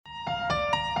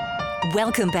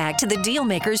Welcome back to the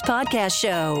Dealmakers Podcast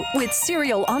Show with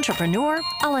serial entrepreneur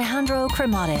Alejandro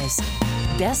Cremades,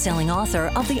 best-selling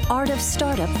author of The Art of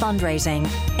Startup Fundraising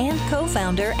and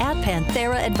co-founder at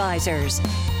Panthera Advisors.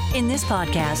 In this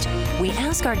podcast, we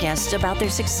ask our guests about their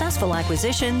successful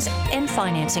acquisitions and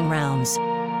financing rounds.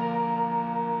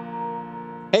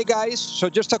 Hey guys, so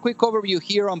just a quick overview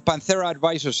here on Panthera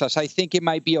Advisors, as I think it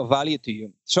might be of value to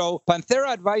you. So Panthera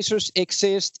Advisors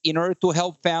exists in order to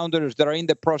help founders that are in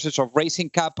the process of raising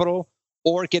capital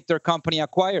or get their company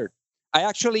acquired. I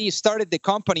actually started the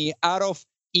company out of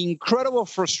incredible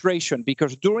frustration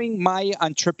because during my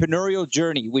entrepreneurial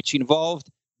journey, which involved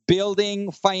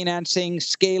building, financing,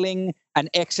 scaling, and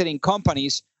exiting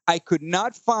companies, I could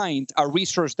not find a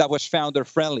resource that was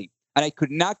founder-friendly. And I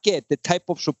could not get the type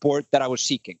of support that I was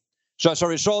seeking. So as a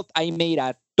result, I made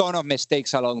a ton of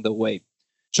mistakes along the way.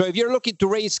 So if you're looking to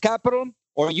raise capital,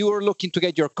 or you are looking to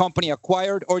get your company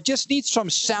acquired, or just need some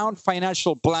sound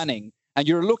financial planning, and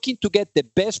you're looking to get the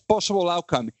best possible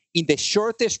outcome in the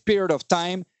shortest period of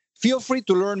time, feel free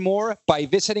to learn more by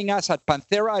visiting us at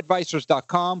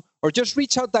pantheraadvisors.com, or just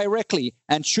reach out directly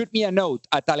and shoot me a note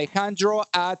at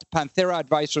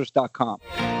alejandro@pantheraadvisors.com.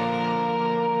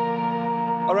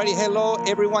 Alrighty, hello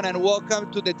everyone, and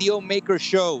welcome to the Deal Maker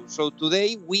Show. So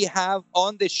today we have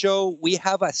on the show, we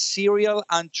have a serial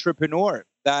entrepreneur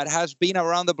that has been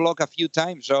around the block a few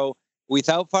times. So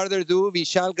without further ado,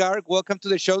 Vishal Garg, welcome to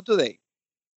the show today.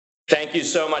 Thank you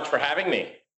so much for having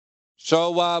me.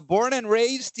 So born and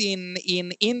raised in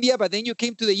India, but then you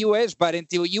came to the US, but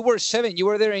until you were 7, you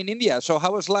were there in India. So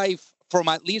how was life from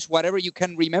at least whatever you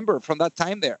can remember from that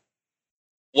time there?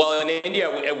 Well, in India,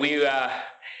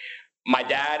 my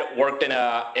dad worked in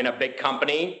a big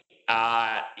company.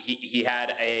 He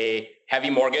had a heavy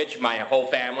mortgage. My whole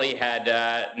family had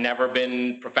never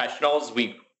been professionals.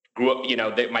 We grew up,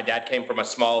 my dad came from a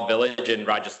small village in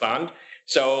Rajasthan.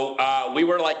 So we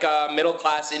were like a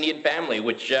middle-class Indian family,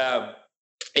 which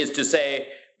is to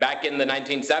say, back in the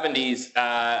 1970s,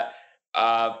 a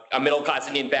middle-class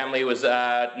Indian family was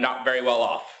not very well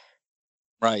off.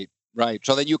 Right. Right.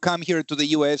 So then you come here to the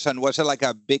U.S. and was it like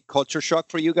a big culture shock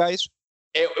for you guys?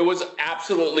 It was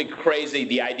absolutely crazy.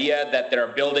 The idea that there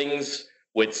are buildings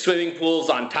with swimming pools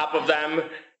on top of them.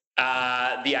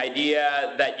 The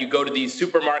idea that you go to these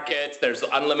supermarkets, there's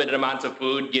unlimited amounts of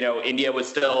food. India was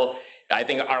still, I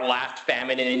think our last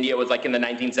famine in India was like in the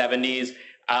 1970s.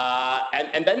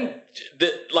 And then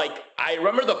I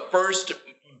remember the first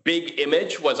big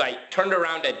image was I turned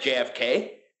around at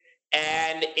JFK.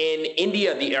 And in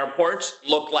India, the airports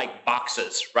look like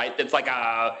boxes, right? It's like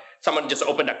someone just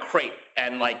opened a crate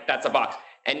and that's a box.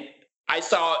 And I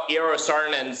saw Eero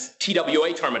Saarinen's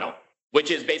TWA terminal, which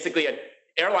is basically an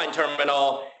airline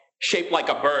terminal shaped like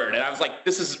a bird. And I was like,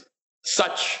 this is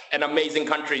such an amazing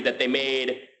country that they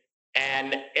made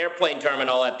an airplane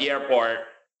terminal at the airport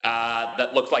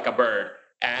that looks like a bird.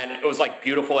 And it was like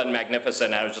beautiful and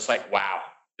magnificent. I was just like, wow,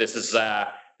 this is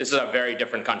a very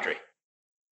different country.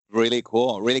 Really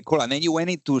cool, really cool. And then you went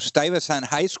into Stuyvesant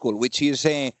High School, which is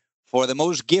for the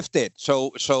most gifted.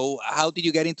 So how did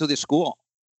you get into the school?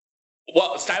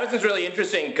 Well, Stuyvesant's really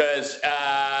interesting because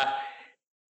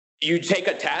you take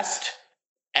a test,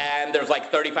 and there's like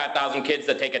 35,000 kids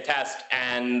that take a test,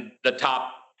 and the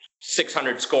top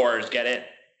 600 scorers get in.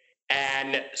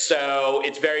 And so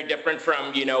it's very different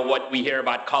from what we hear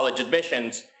about college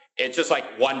admissions. It's just like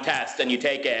one test, and you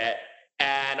take it.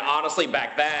 And honestly,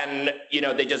 back then,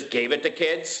 they just gave it to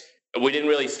kids. We didn't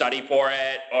really study for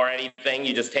it or anything.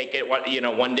 You just take it.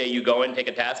 One day you go and take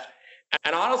a test.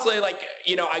 And honestly,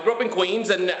 I grew up in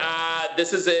Queens, and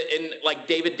this is in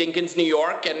David Dinkins, New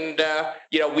York. And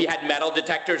we had metal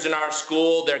detectors in our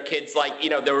school. There are kids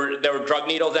there were drug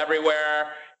needles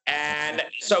everywhere. And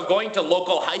so going to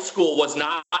local high school was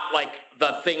not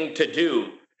the thing to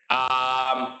do.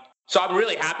 So I'm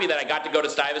really happy that I got to go to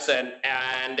Stuyvesant,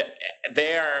 and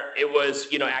there it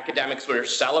was, academics were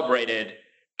celebrated,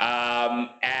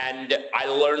 and I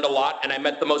learned a lot, and I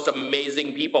met the most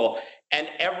amazing people. And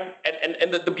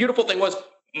the beautiful thing was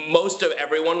most of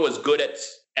everyone was good at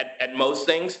most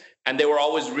things, and they were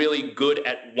always really good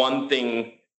at one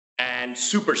thing and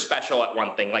super special at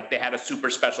one thing. Like they had a super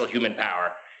special human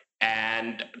power,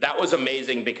 and that was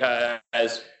amazing because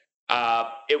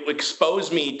it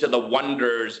exposed me to the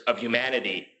wonders of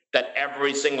humanity, that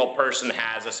every single person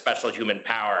has a special human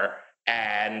power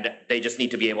and they just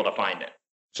need to be able to find it.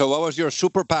 So what was your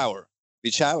superpower,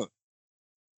 Vishal?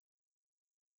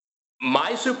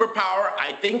 My superpower,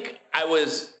 I think I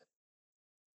was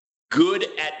good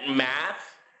at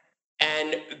math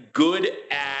and good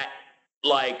at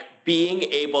being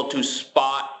able to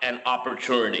spot an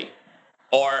opportunity.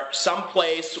 or some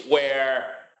place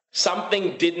where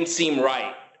something didn't seem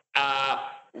right. I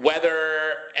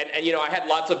had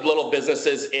lots of little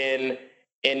businesses in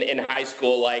high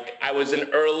school. Like I was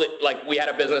we had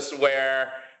a business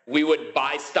where we would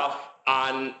buy stuff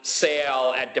on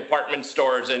sale at department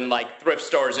stores and like thrift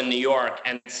stores in New York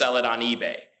and sell it on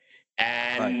eBay.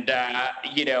 And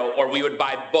right. Or we would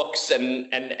buy books and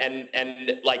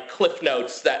like Cliff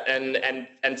Notes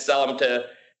and sell them to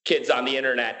kids on the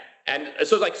internet. And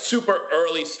so it's like super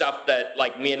early stuff that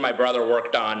like me and my brother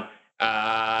worked on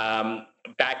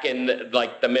back in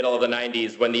the middle of the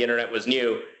 90s when the internet was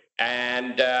new.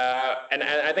 And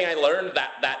I think I learned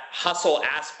that hustle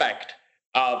aspect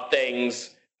of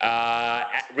things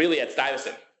really at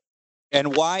Stuyvesant.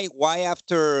 And why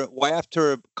after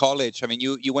college? I mean,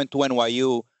 you went to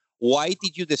NYU. Why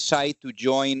did you decide to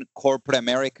join corporate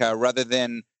America rather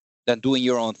than doing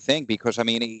your own thing? Because I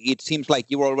mean, it seems like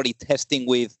you were already testing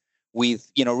with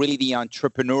really the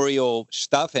entrepreneurial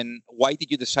stuff. And why did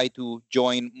you decide to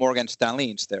join Morgan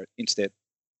Stanley instead?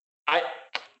 I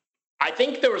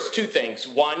think there was two things.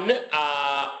 One,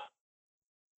 I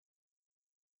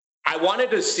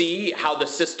wanted to see how the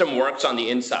system works on the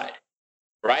inside.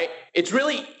 Right? It's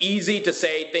really easy to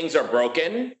say things are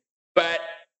broken, but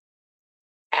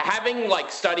having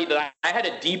studied that, I had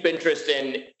a deep interest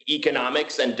in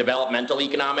economics and developmental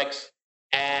economics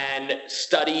and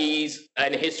studies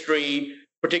and history,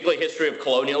 particularly history of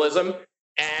colonialism.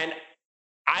 And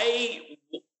I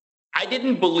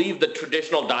didn't believe the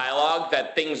traditional dialogue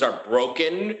that things are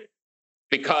broken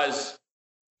because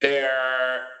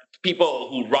people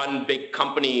who run big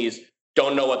companies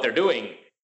don't know what they're doing.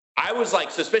 I was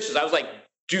suspicious. I was like,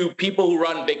 do people who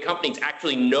run big companies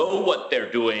actually know what they're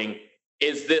doing?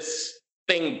 Is this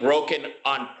thing broken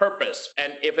on purpose?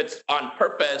 And if it's on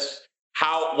purpose,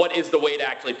 what is the way to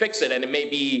actually fix it? And it may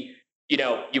be,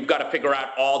 you've got to figure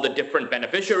out all the different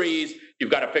beneficiaries.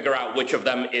 You've got to figure out which of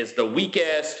them is the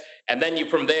weakest. And then you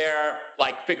from there,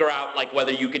 figure out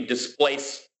whether you can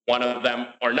displace one of them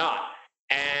or not.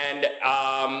 And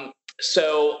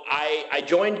so I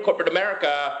joined corporate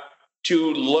America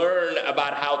to learn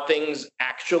about how things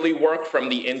actually work from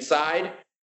the inside.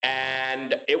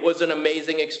 And it was an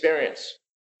amazing experience.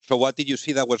 So what did you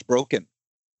see that was broken?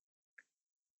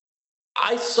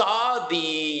 I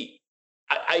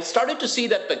started to see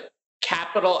that the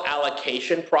capital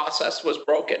allocation process was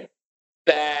broken.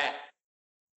 That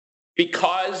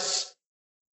because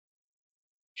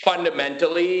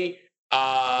fundamentally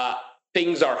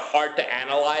things are hard to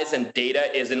analyze and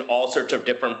data is in all sorts of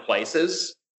different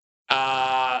places,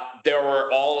 there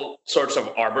were all sorts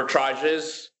of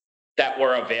arbitrages that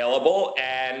were available,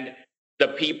 and the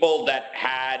people that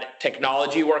had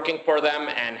technology working for them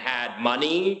and had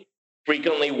money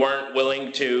frequently weren't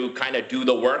willing to kind of do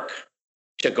the work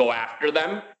to go after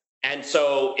them. And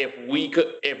so if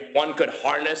one could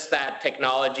harness that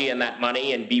technology and that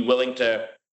money and be willing to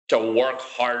work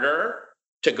harder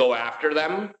to go after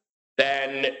them,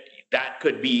 then that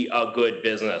could be a good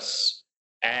business.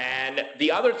 And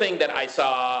the other thing that I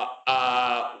saw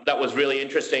that was really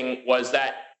interesting was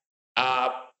that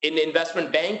in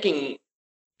investment banking,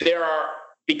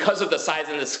 because of the size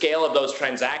and the scale of those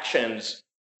transactions,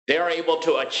 they're able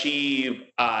to achieve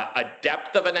a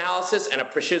depth of analysis and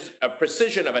a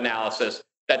precision of analysis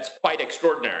that's quite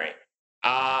extraordinary.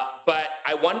 But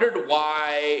I wondered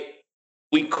why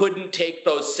we couldn't take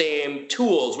those same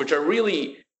tools, which are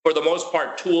really, for the most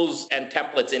part, tools and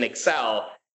templates in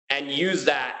Excel, and use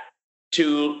that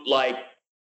to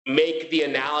make the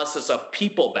analysis of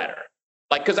people better.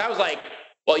 Because I was like,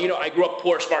 well, I grew up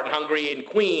poor, smart, and hungry in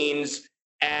Queens.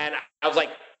 And I was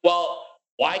like, well,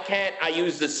 why can't I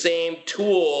use the same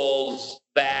tools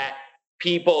that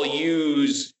people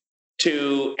use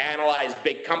to analyze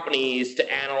big companies,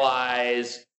 to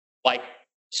analyze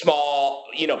small,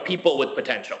 people with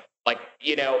potential?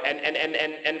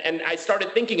 And I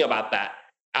started thinking about that.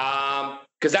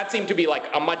 Because that seemed to be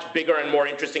a much bigger and more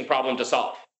interesting problem to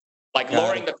solve.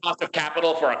 Lowering the cost of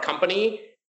capital for a company,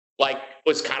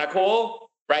 was kind of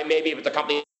cool, right? Maybe if it's a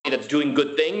company that's doing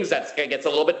good things, that gets a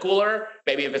little bit cooler.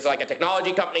 Maybe if it's a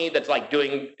technology company that's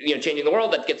doing, changing the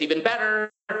world, that gets even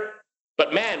better.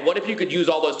 But man, what if you could use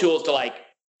all those tools to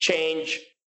change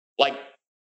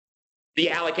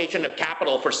the allocation of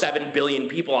capital for 7 billion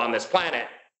people on this planet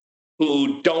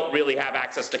who don't really have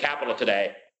access to capital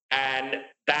today? And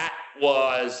that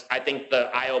was, I think, the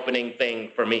eye-opening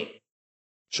thing for me.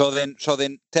 So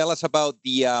then tell us about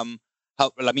the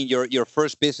your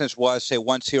first business was a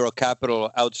 1-0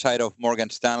 Capital outside of Morgan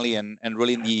Stanley and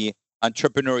really in the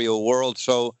entrepreneurial world.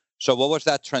 So what was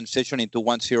that transition into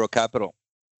 1-0 Capital?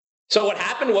 So what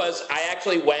happened was I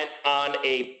actually went on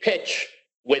a pitch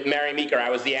with Mary Meeker. I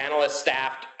was the analyst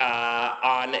staffed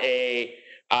on the.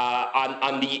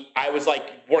 I was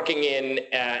like working in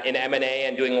M&A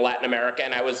and doing Latin America,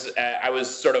 and I was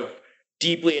sort of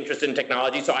deeply interested in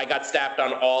technology. So I got staffed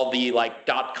on all the like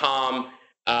 .com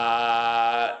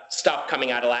stuff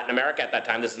coming out of Latin America at that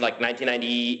time. This is like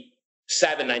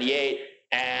 1997, 98.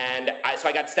 And so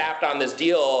I got staffed on this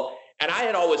deal. And I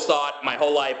had always thought my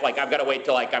whole life, like, I've got to wait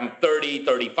till like I'm 30,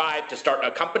 35 to start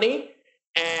a company.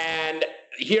 And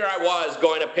here I was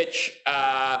going to pitch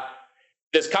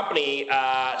this company,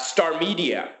 Star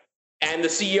Media. And the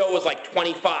CEO was like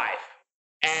 25.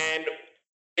 And,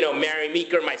 you know, Mary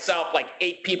Meeker, myself, like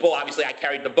 8 people. Obviously, I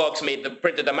carried the books,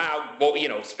 printed them out,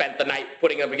 spent the night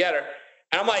putting them together.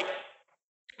 And I'm like,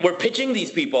 we're pitching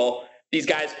these people, these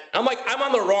guys. I'm like, I'm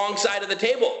on the wrong side of the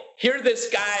table. Here, this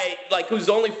guy, like, who's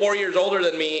only 4 years older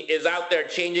than me, is out there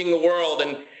changing the world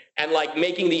and like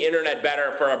making the internet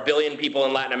better for 1 billion people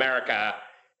in Latin America.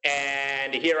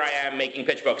 And here I am making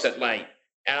pitch books at night.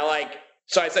 And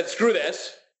so I said, screw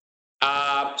this.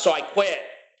 So I quit,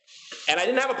 and I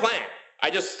didn't have a plan.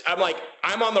 I'm like,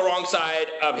 I'm on the wrong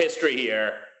side of history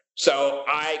here. So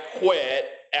I quit.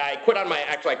 I quit on my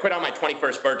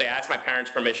 21st birthday. I asked my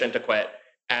parents' permission to quit.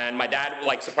 And my dad,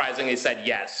 like, surprisingly said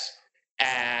yes.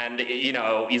 And, you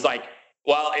know, he's like,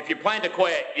 well, if you plan to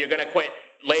quit, you're going to quit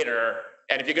later.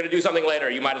 And if you're going to do something later,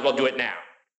 you might as well do it now.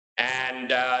 And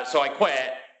so I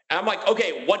quit. And I'm like,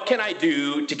 okay, what can I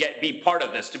do to be part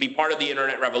of this, to be part of the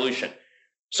internet revolution?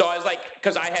 So I was like,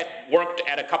 because I had worked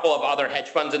at a couple of other hedge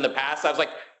funds in the past, I was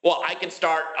like, well, I can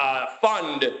start a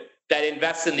fund that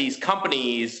invests in these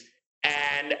companies,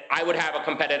 and I would have a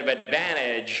competitive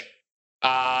advantage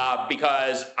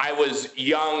because I was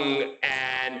young.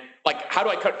 And like, how do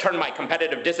I turn my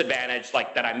competitive disadvantage,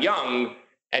 like that I'm young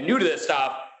and new to this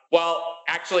stuff? Well,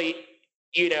 actually,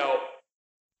 you know,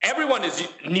 everyone is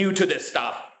new to this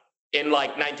stuff in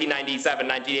like 1997,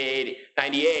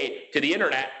 1998 to the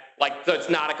internet. Like, so it's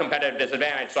not a competitive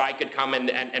disadvantage. So I could come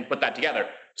and put that together.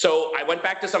 So I went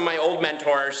back to some of my old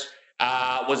mentors,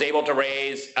 was able to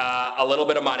raise a little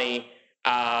bit of money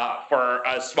for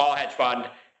a small hedge fund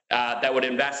that would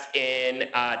invest in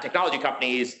technology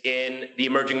companies in the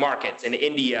emerging markets, in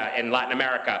India and Latin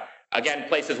America. Again,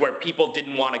 places where people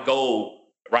didn't want to go,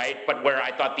 right? But where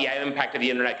I thought the impact of the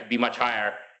internet could be much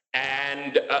higher.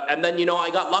 And then, you know,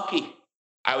 I got lucky.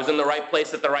 I was in the right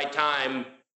place at the right time.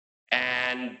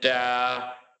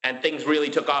 And things really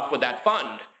took off with that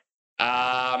fund.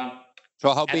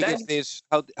 So how big is this?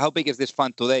 How big is this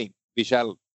fund today,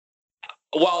 Vishal?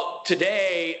 Well,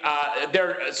 today,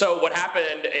 so what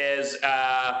happened is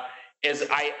I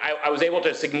was able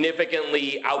to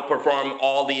significantly outperform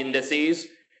all the indices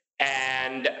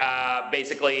and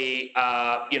basically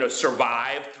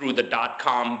survive through the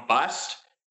 .com bust.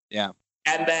 Yeah.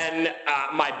 And then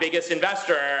my biggest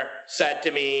investor said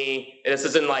to me, this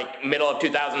is in like middle of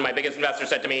 2000, my biggest investor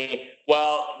said to me,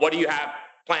 well, what do you have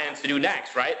plans to do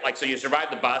next, right? Like, so you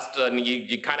survived the bust and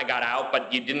you kind of got out,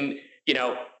 but you didn't, you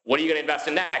know, what are you going to invest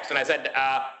in next? And I said,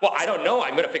 well, I don't know.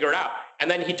 I'm going to figure it out.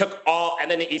 And then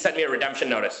he sent me a redemption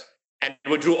notice and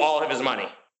withdrew all of his money.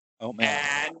 Oh,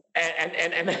 man.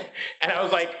 And I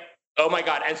was like, oh my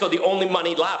God. And so the only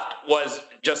money left was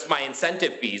just my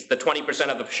incentive fees, the 20%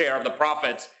 of the share of the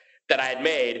profits that I had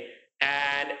made.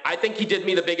 And I think he did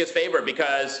me the biggest favor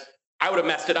because I would have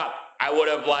messed it up. I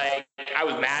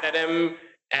was mad at him,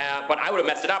 but I would have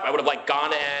messed it up. I would have like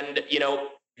gone and, you know,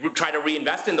 try to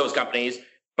reinvest in those companies,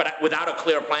 but without a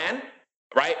clear plan,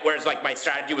 right? Whereas like my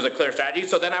strategy was a clear strategy.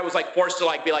 So then I was like forced to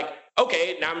like be like,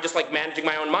 okay, now I'm just like managing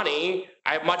my own money.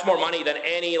 I have much more money than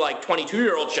any like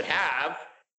 22-year-old should have.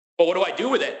 But what do I do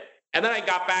with it? And then I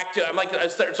got back to, I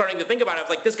was starting to think about it. I was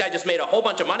like, this guy just made a whole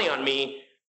bunch of money on me.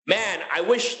 Man, I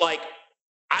wish like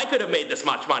I could have made this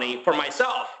much money for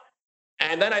myself.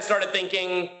 And then I started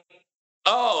thinking,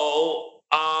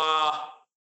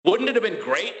 wouldn't it have been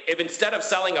great if instead of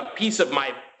selling a piece of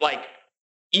my like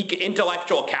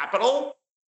intellectual capital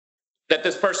that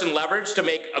this person leveraged to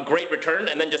make a great return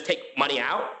and then just take money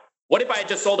out? What if I had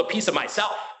just sold a piece of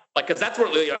myself? Like, because that's what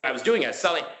really I was doing, I was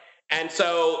selling. And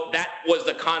so that was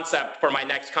the concept for my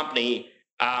next company,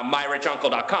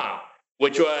 myrichuncle.com,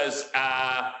 which was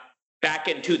back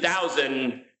in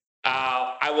 2000.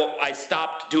 I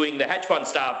stopped doing the hedge fund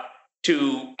stuff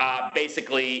to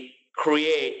basically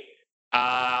create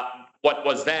what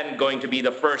was then going to be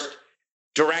the first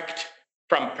direct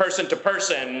from person to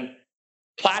person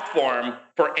platform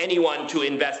for anyone to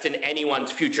invest in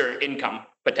anyone's future income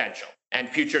potential and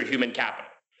future human capital.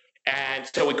 And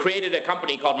so we created a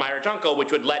company called My Rich Uncle,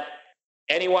 which would let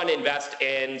anyone invest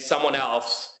in someone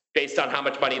else based on how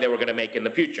much money they were going to make in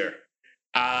the future.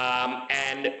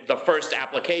 And the first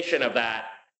application of that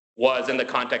was in the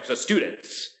context of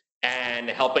students and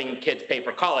helping kids pay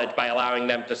for college by allowing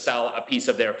them to sell a piece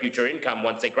of their future income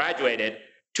once they graduated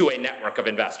to a network of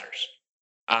investors.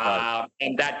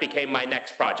 And that became my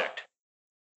next project.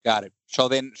 Got it. So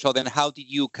then, how did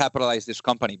you capitalize this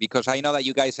company? Because I know that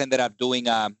you guys ended up doing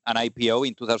an IPO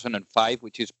in 2005,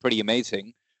 which is pretty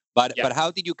amazing. But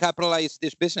how did you capitalize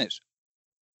this business?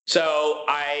 So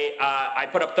I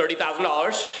put up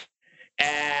 $30,000,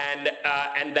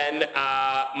 and then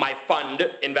my fund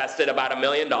invested about $1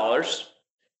 million,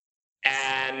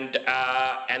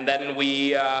 and then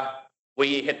we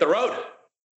hit the road.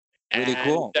 Really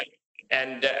cool.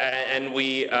 And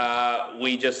we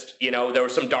just, there were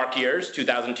some dark years,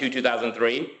 2002,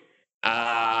 2003. And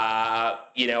I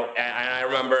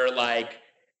remember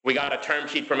we got a term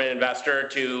sheet from an investor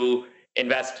to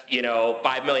invest,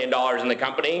 $5 million in the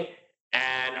company.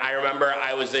 And I remember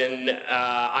I was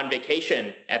on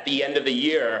vacation at the end of the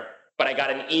year, but I got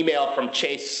an email from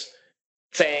Chase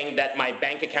saying that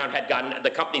the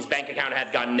company's bank account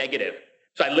had gone negative.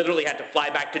 So I literally had to fly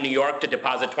back to New York to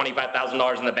deposit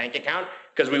 $25,000 in the bank account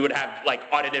because we would have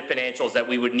audited financials that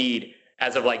we would need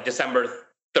as of December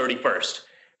 31st.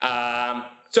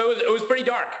 So it was pretty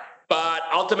dark, but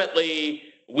ultimately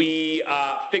we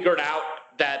figured out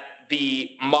that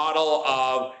the model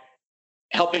of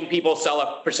helping people sell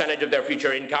a percentage of their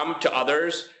future income to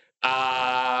others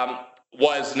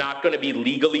was not going to be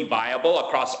legally viable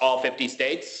across all 50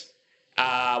 states.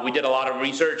 We did a lot of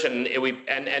research,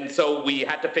 and so we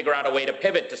had to figure out a way to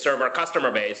pivot to serve our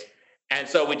customer base. And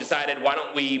so we decided, why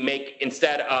don't we make,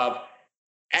 instead of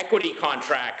equity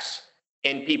contracts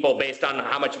in people based on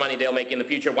how much money they'll make in the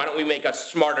future, why don't we make a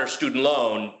smarter student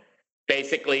loan,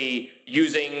 basically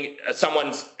using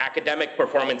someone's academic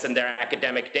performance and their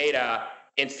academic data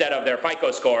instead of their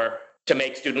FICO score to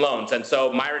make student loans. And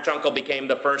so My Rich Uncle became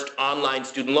the first online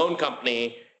student loan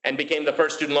company and became the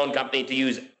first student loan company to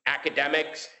use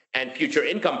academics and future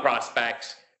income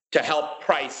prospects to help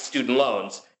price student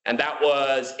loans. And that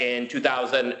was in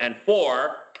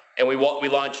 2004. And we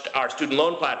launched our student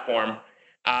loan platform,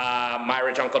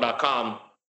 myrichuncle.com.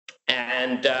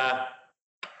 And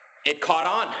it caught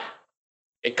on.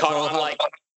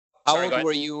 How old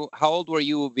were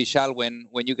you, Vishal,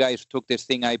 when you guys took this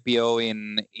thing IPO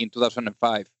in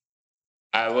 2005?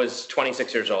 I was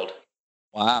 26 years old.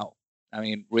 Wow. I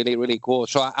mean, really, really cool.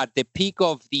 So at the peak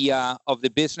of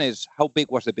the business, how big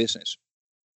was the business?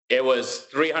 It was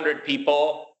 300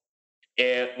 people.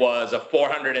 It was a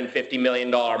 $450 million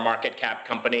market cap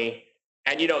company.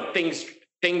 And,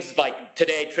 things like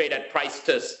today trade at price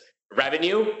to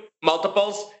revenue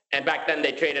multiples. And back then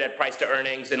they traded at price to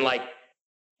earnings. And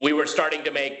we were starting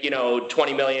to make,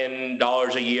 $20 million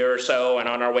a year or so, and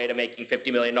on our way to making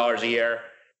 $50 million a year.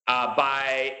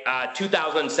 By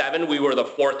 2007, we were the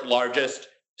fourth largest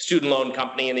student loan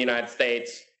company in the United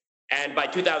States. And by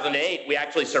 2008, we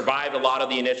actually survived a lot of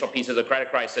the initial pieces of credit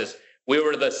crisis. We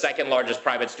were the second largest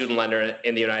private student lender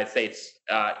in the United States,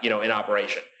 in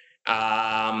operation.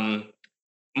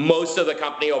 Most of the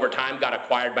company over time got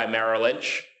acquired by Merrill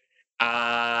Lynch.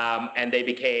 And they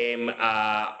became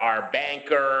our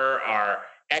banker, our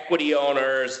equity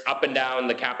owners, up and down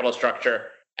the capital structure.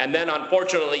 And then,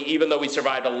 unfortunately, even though we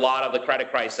survived a lot of the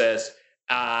credit crisis,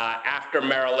 after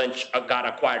Merrill Lynch got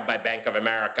acquired by Bank of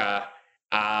America,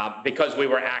 because we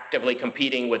were actively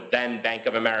competing with then Bank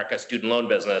of America student loan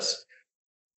business,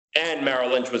 and Merrill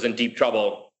Lynch was in deep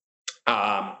trouble,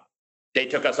 they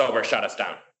took us over, shut us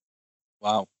down.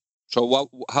 Wow. So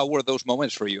how were those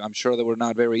moments for you? I'm sure they were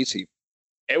not very easy.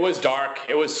 It was dark.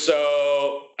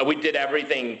 We did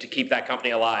everything to keep that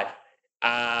company alive.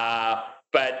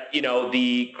 But,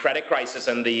 the credit crisis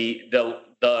and the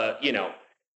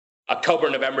October,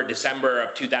 November, December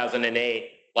of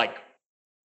 2008,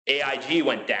 AIG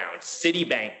went down.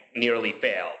 Citibank nearly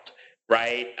failed,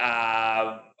 right?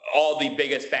 All the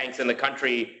biggest banks in the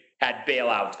country had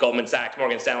bailouts. Goldman Sachs,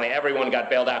 Morgan Stanley, everyone got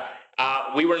bailed out.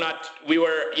 We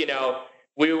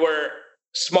were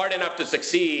smart enough to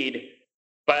succeed,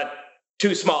 but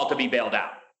too small to be bailed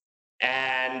out.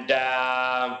 And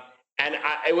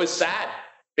it was sad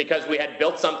because we had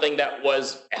built something that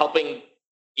was helping,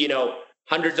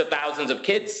 hundreds of thousands of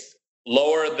kids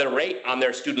lower the rate on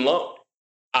their student loan.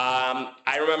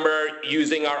 I remember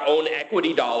using our own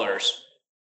equity dollars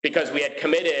because we had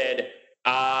committed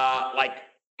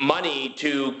money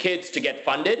to kids to get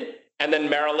funded, and then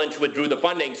Merrill Lynch withdrew the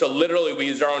funding. So literally we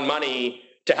used our own money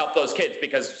to help those kids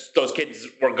because those kids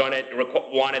were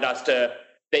wanted us to,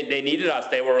 they needed us.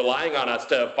 They were relying on us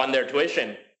to fund their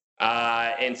tuition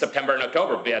in September and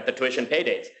October at the tuition pay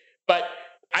dates. But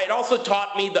it also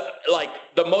taught me to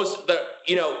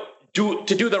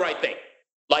do the right thing.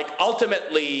 Like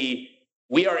ultimately,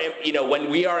 we are, when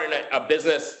we are in a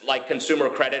business like consumer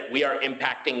credit, we are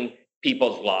impacting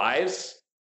people's lives,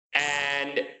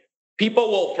 and people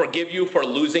will forgive you for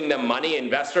losing them money.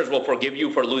 Investors will forgive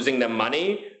you for losing them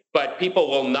money, but people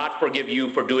will not forgive you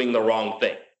for doing the wrong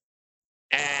thing.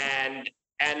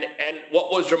 And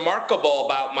what was remarkable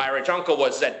about my rich uncle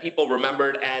was that people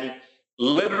remembered, and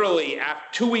literally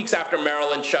 2 weeks after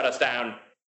Maryland shut us down,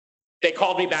 they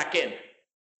called me back in.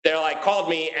 They're like, called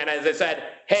me, and as I said,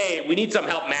 hey, we need some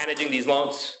help managing these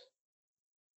loans.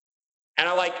 And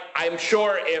I'm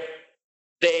sure if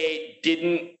we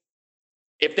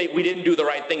didn't do the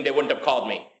right thing, they wouldn't have called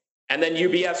me. And then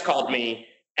UBS called me,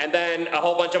 and then a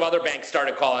whole bunch of other banks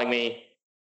started calling me.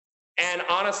 And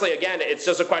honestly, again, it's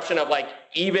just a question of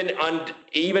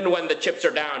even when the chips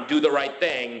are down, do the right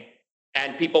thing,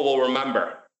 and people will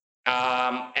remember.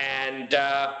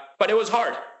 But it was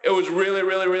hard. It was really,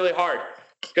 really, really hard,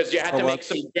 because you had to make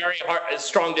some very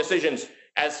strong decisions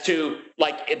as to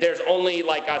there's only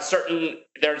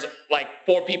there's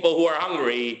 4 people who are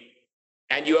hungry,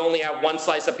 and you only have 1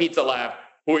 slice of pizza left.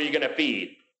 Who are you going to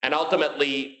feed? And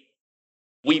ultimately,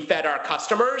 we fed our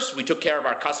customers. We took care of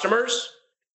our customers.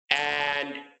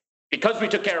 And because we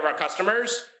took care of our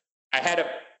customers ahead of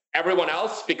everyone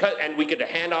else, and we could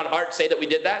hand on heart say that we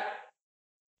did that,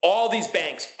 all these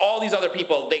banks, all these other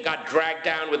people, they got dragged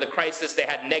down with the crisis. They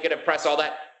had negative press, all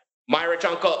that. My rich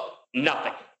uncle,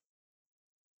 nothing.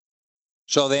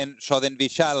 So then,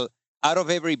 Vishal, out of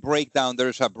every breakdown,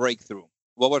 there's a breakthrough.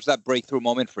 What was that breakthrough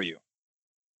moment for you?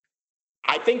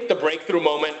 I think the breakthrough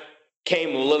moment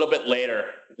came a little bit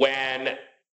later, when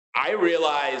I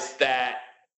realized that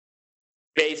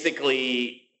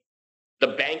basically the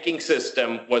banking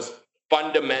system was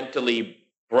fundamentally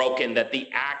broken, that the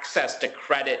access to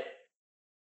credit,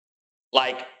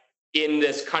 in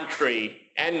this country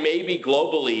and maybe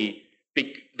globally,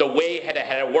 the way it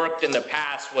had worked in the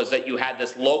past was that you had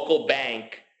this local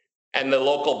bank and the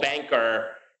local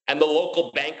banker, and the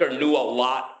local banker knew a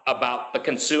lot about the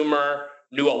consumer,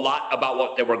 knew a lot about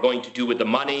what they were going to do with the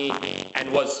money,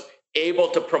 and was able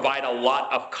to provide a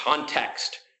lot of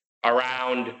context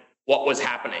around what was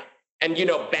happening. And,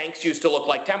 banks used to look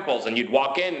like temples, and you'd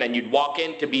walk in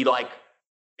to be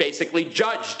basically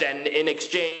judged. And in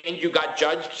exchange, you got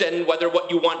judged, and whether what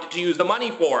you wanted to use the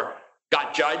money for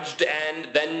got judged, and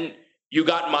then you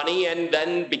got money. And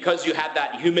then because you had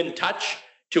that human touch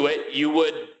to it, you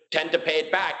would tend to pay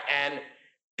it back. And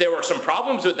there were some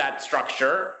problems with that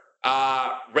structure,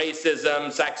 racism,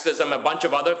 sexism, a bunch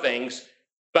of other things.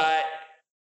 But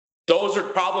those are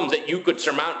problems that you could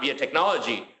surmount via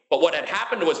technology. But what had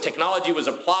happened was technology was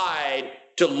applied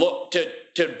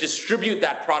to distribute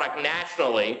that product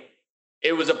nationally.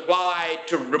 It was applied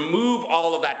to remove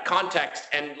all of that context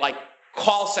and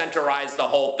call centerize the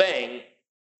whole thing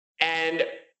and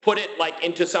put it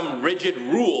into some rigid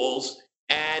rules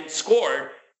and scored.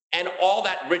 And all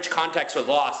that rich context was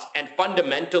lost. And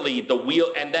fundamentally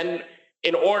and then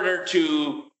in order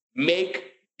to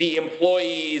make the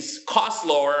employees' costs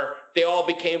lower, they all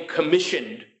became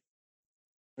commissioned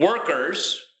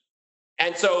workers.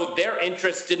 And so their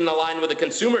interests didn't align with the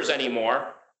consumers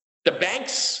anymore. The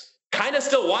banks kind of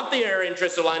still want their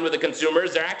interests aligned with the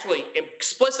consumers. They're actually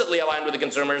explicitly aligned with the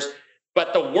consumers.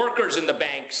 But the workers in the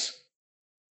banks,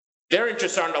 their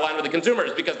interests aren't aligned with the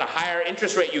consumers, because the higher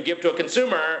interest rate you give to a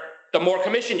consumer, the more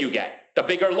commission you get. The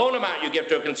bigger loan amount you give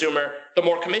to a consumer, the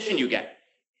more commission you get.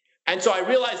 And so I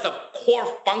realized the core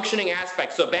functioning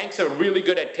aspects. So banks are really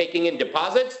good at taking in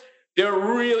deposits. They're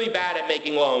really bad at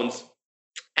making loans.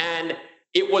 And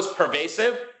it was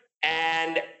pervasive,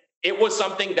 and it was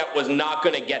something that was not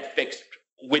going to get fixed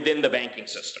within the banking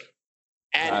system.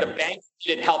 And the banks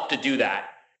needed help to do that.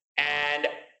 And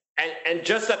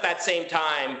just at that same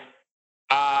time,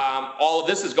 all of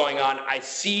this is going on, I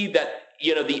see that,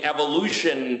 the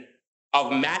evolution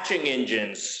of matching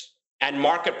engines and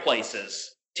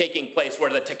marketplaces taking place,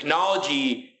 where the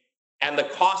technology and the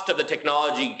cost of the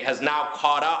technology has now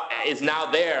caught up,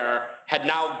 had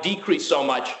now decreased so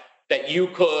much that you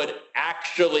could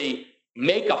actually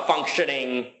make a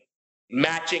functioning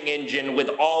matching engine with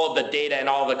all of the data and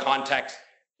all the context,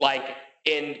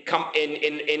 in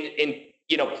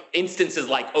instances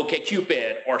like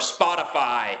OkCupid or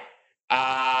Spotify,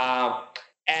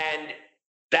 and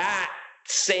that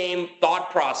same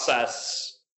thought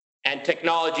process and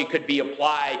technology could be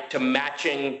applied to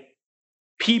matching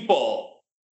people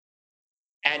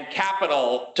and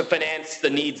capital to finance the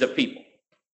needs of people.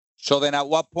 So then at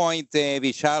what point,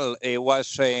 Vishal,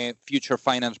 was Future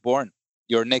Finance born?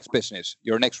 Your next business,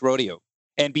 your next rodeo?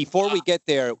 And before we get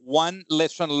there, one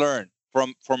lesson learned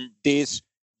from this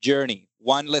journey.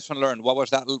 One lesson learned. What was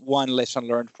that one lesson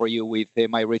learned for you with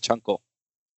My Rich Uncle?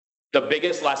 The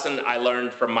biggest lesson I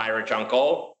learned from My Rich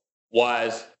Uncle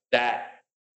was that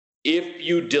if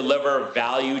you deliver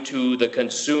value to the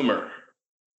consumer,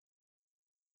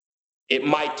 it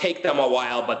might take them a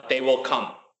while, but they will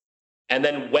come. And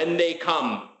then when they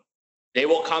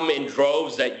will come in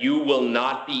droves that you will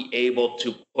not be able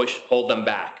to hold them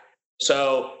back.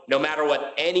 So no matter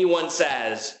what anyone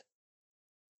says,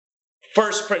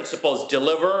 first principles,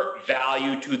 deliver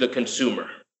value to the consumer.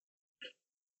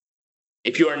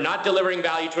 If you are not delivering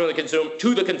value to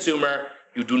the consumer,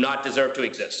 you do not deserve to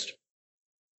exist.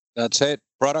 That's it.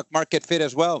 Product market fit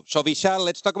as well. So Vishal,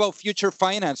 let's talk about future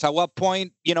finance. At what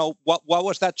point, what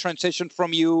was that transition for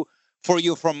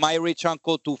you from My Rich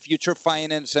Uncle to future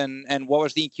finance, and what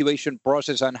was the incubation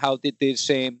process, and how did this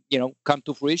come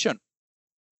to fruition?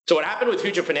 So what happened with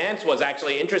Future Finance was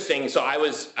actually interesting. So I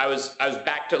was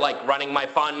back to like running my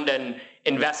fund and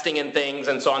investing in things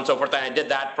and so on and so forth. And I did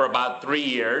that for about 3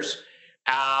 years.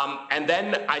 And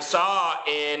then I saw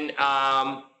in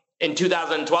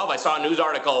 2012, I saw a news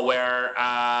article where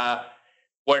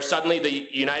suddenly the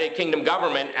United Kingdom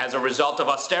government, as a result of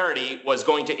austerity, was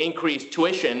going to increase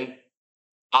tuition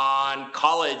on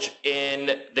college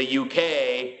in the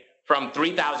UK from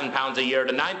 £3,000 a year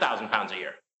to £9,000 a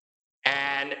year.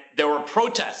 And there were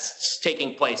protests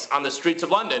taking place on the streets of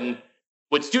London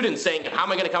with students saying, how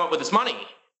am I going to come up with this money?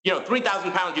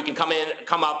 £3,000 you can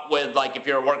come up with, like, if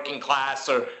you're a working class,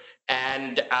 you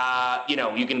can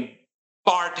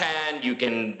bartend, you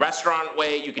can restaurant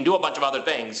wait, you can do a bunch of other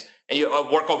things, and you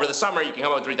work over the summer, you can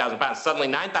come up with £3,000. Suddenly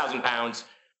 £9,000,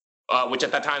 which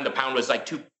at that time the pound was like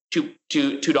 $2 to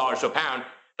a pound,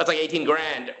 that's like 18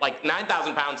 grand. Like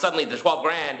 £9,000, suddenly the 12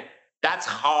 grand, that's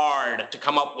hard to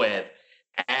come up with.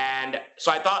 And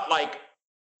so I thought, like,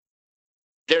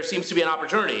 there seems to be an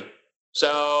opportunity.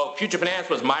 So Future Finance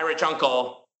was My Rich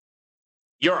Uncle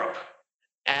Europe.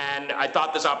 And I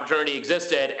thought this opportunity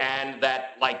existed, and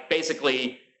that, like,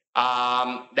 basically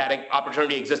that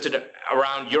opportunity existed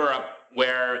around Europe,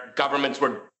 where governments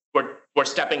were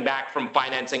stepping back from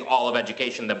financing all of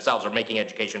education themselves, or making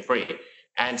education free.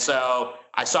 And so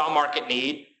I saw a market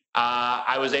need.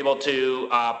 I was able to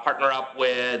partner up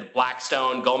with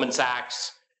Blackstone, Goldman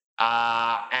Sachs,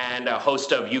 and a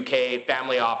host of UK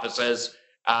family offices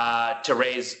to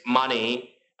raise money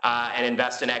and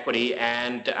invest in equity.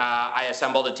 And I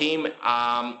assembled a team,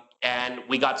 and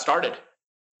we got started.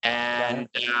 And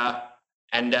I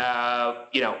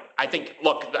think,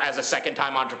 look, as a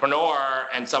second-time entrepreneur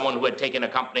and someone who had taken a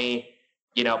company,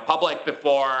 public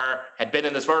before, had been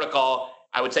in this vertical,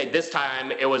 I would say this time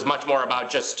it was much more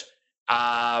about just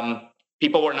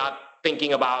people were not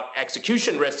thinking about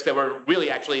execution risk. They were really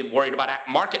actually worried about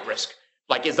market risk.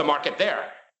 Like, is the market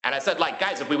there? And I said, like,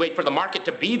 guys, if we wait for the market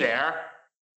to be there,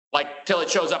 like, till it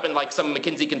shows up in like some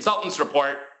McKinsey consultants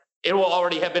report, it will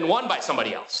already have been won by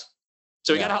somebody else.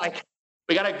 So we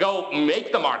gotta go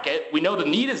make the market. We know the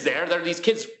need is there. There are these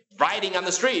kids rioting on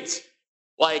the streets,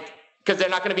 like, because they're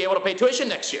not going to be able to pay tuition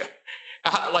next year.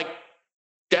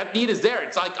 That need is there.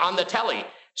 It's like on the telly.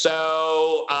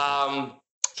 So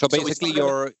basically,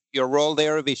 your role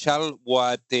there, Vishal,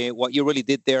 what you really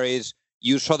did there is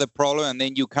you saw the problem, and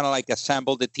then you kind of like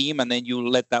assembled the team, and then you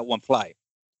let that one fly.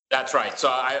 That's right. So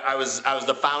I was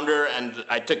the founder, and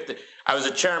I was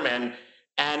a chairman.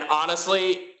 And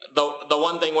honestly, the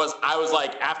one thing was, I was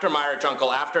like, after My Rich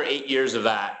Uncle, after 8 years of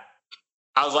that,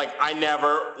 I was like, I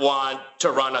never want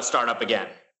to run a startup again.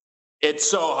 It's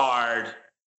so hard.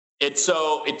 It's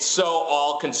so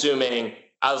all consuming.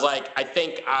 I was like, I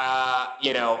think,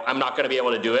 I'm not going to be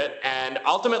able to do it. And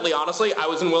ultimately, honestly, I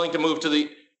wasn't willing to move to the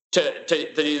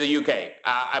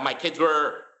UK. My kids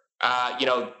were,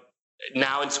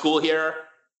 now in school here,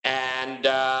 and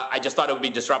I just thought it would be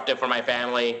disruptive for my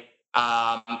family,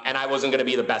 and I wasn't going to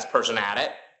be the best person at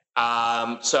it.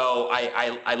 So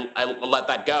I let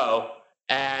that go,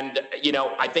 and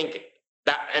I think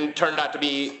that and turned out to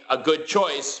be a good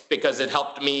choice, because it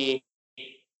helped me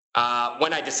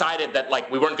when I decided that, like,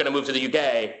 we weren't going to move to the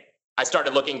UK. I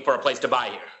started looking for a place to buy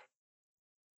here.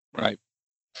 Right.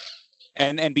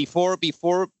 And before we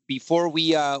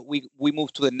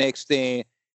move to the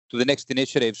next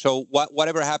initiative. So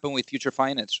whatever happened with Future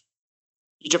Finance?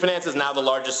 Future Finance is now the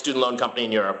largest student loan company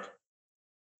in Europe.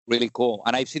 Really cool.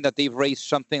 And I've seen that they've raised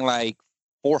something like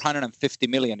 450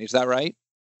 million. Is that right?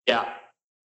 Yeah.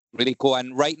 Really cool.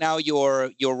 And right now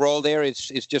your role there is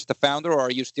just the founder, or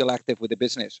are you still active with the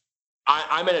business?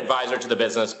 I'm an advisor to the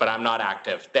business, but I'm not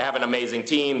active. They have an amazing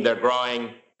team. They're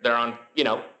growing. They're on,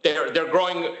 they're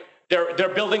growing.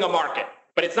 They're building a market.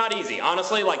 But it's not easy.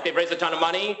 Honestly, like they've raised a ton of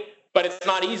money, but it's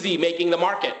not easy making the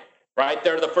market, right?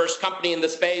 They're the first company in the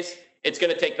space. It's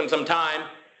going to take them some time.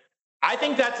 I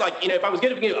think that's like, if I was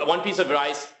giving you one piece of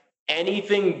advice,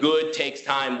 anything good takes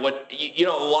time. A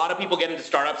lot of people get into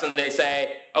startups and they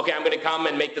say, okay, I'm going to come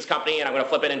and make this company and I'm going to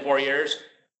flip it in 4 years.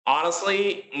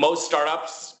 Honestly, most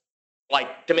startups,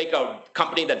 like to make a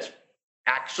company that's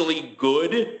actually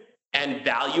good and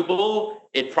valuable,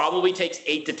 it probably takes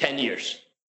 8 to 10 years.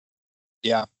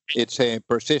 Yeah, it's a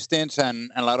persistence and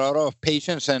a lot of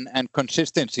patience and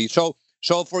consistency.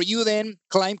 So for you then,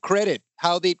 Climb Credit,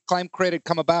 how did Climb Credit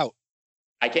come about?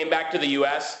 I came back to the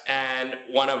US and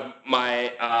one of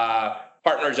my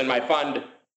partners in my fund,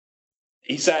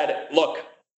 he said, look,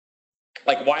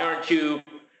 like, why aren't you,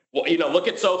 look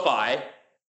at SoFi,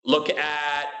 look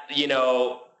at,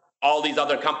 all these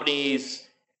other companies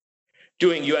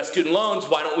doing US student loans.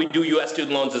 Why don't we do US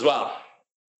student loans as well?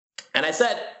 And I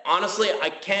said, honestly, I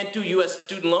can't do US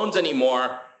student loans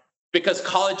anymore because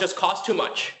college just costs too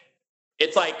much.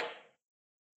 It's like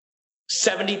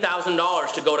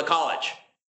 $70,000 to go to college.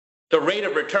 The rate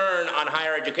of return on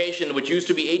higher education, which used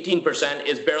to be 18%,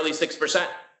 is barely 6%.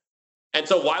 And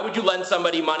so why would you lend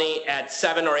somebody money at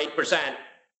 7 or 8%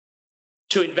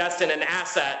 to invest in an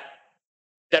asset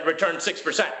that returns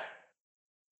 6%?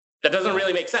 That doesn't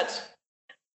really make sense,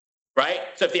 right?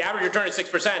 So if the average return is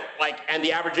 6%, and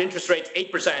the average interest rate's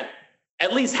 8%,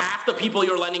 at least half the people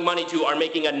you're lending money to are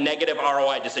making a negative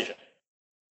ROI decision.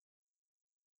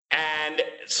 And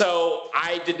so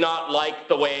I did not like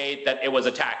the way that it was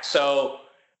attacked. So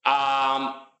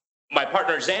my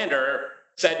partner Xander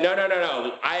said, no.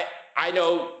 I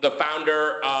know the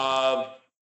founder of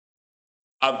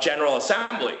General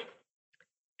Assembly,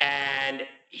 and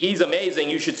he's amazing.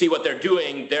 You should see what they're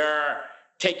doing. They're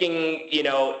taking,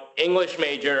 English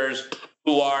majors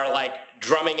who are like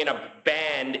drumming in a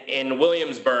band in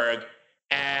Williamsburg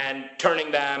and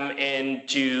turning them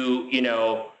into,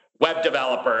 web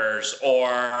developers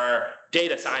or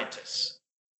data scientists.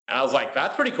 And I was like,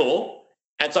 that's pretty cool.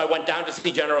 And so I went down to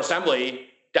see General Assembly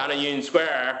down in Union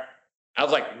Square. I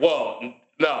was like, whoa,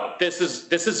 no, this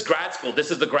is grad school. This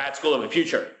is the grad school of the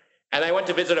future. And I went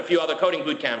to visit a few other coding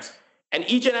boot camps. And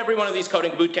each and every one of these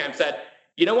coding boot camps said,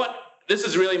 you know what? This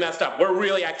is really messed up. We're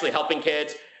really actually helping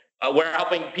kids. We're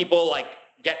helping people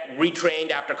get retrained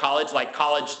after college.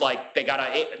 They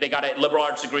got a liberal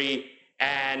arts degree,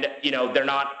 and they're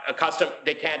not accustomed.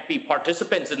 They can't be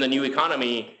participants in the new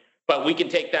economy. But we can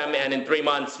take them and in 3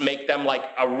 months make them like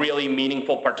a really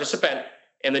meaningful participant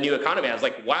in the new economy. I was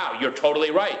like, wow, you're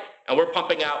totally right. And we're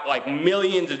pumping out like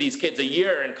millions of these kids a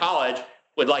year in college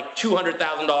with like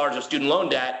 $200,000 of student loan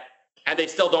debt, and they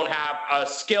still don't have a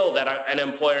skill that an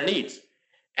employer needs.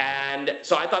 And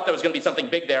so I thought there was going to be something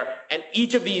big there. And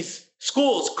each of these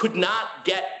schools could not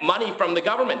get money from the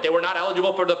government. They were not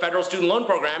eligible for the federal student loan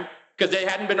program because they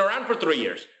hadn't been around for 3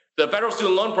 years. The federal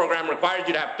student loan program requires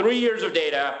you to have 3 years of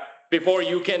data before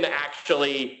you can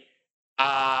actually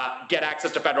get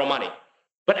access to federal money.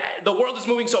 But the world is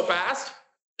moving so fast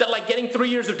that like getting 3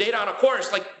 years of data on a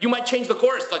course, like you might change the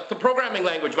course, like the programming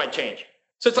language might change.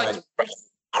 So it's like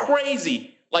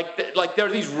crazy. Like there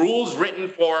are these rules written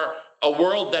for a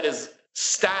world that is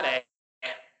static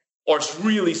or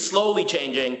really slowly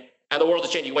changing, and the world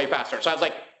is changing way faster. So I was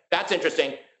like, that's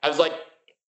interesting. I was like,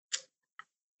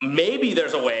 maybe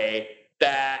there's a way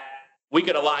that we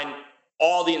could align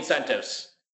all the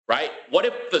incentives, right? What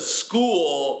if the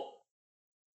school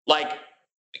like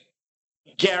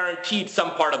guaranteed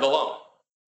some part of the loan?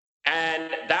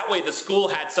 And that way the school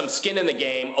had some skin in the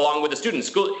game along with the student.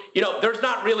 School, there's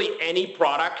not really any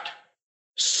product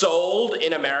sold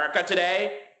in America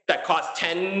today that costs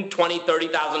 $10,000,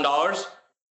 $20,000, $30,000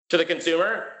 to the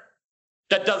consumer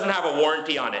that doesn't have a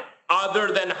warranty on it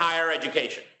other than higher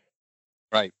education.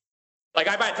 Right. Like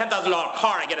I buy a $10,000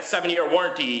 car, I get a 7-year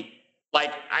warranty.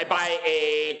 Like I buy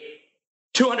a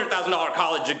 $200,000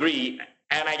 college degree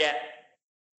and I get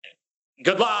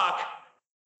good luck,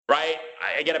 right?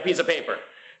 I get a piece of paper.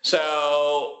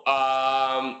 So,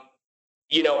 I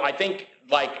think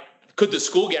like, could the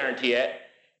school guarantee it?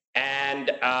 And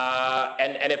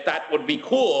if that would be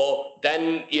cool,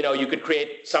 then, you could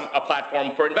create a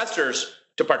platform for investors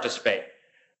to participate.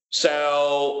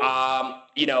 So,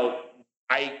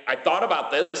 I thought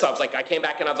about this. I was like, I came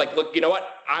back and I was like, look, you know what?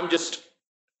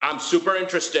 I'm super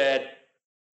interested,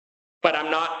 but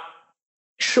I'm not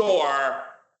sure.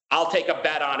 I'll take a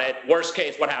bet on it. Worst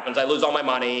case, what happens? I lose all my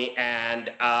money, and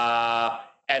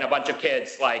a bunch of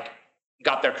kids like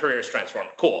got their careers transformed.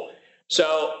 Cool.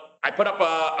 So I put up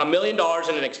 $1 million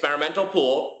in an experimental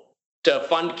pool to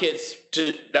fund kids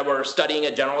that were studying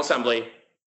at General Assembly,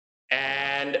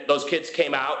 and And those kids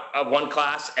came out of one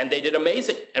class and they did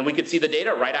amazing. And we could see the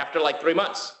data right after like 3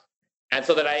 months. And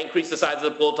so then I increased the size of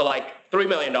the pool to like $3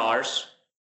 million.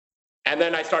 And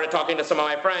then I started talking to some of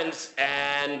my friends,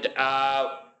 and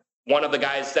one of the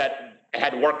guys that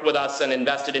had worked with us and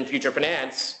invested in future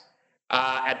finance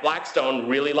at Blackstone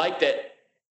really liked it.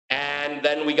 And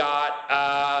then we got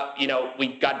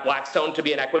Blackstone to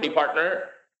be an equity partner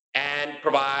and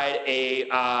provide a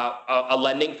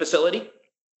lending facility.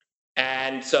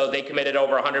 And so they committed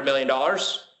over $100 million.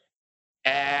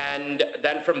 And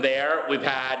then from there, we've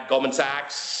had Goldman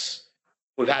Sachs.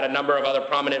 We've had a number of other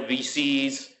prominent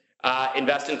VCs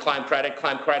invest in Climb Credit.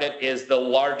 Climb Credit is the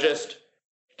largest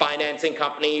financing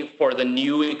company for the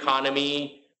new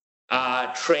economy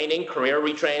training, career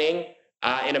retraining.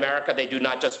 In America, they do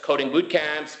not just coding boot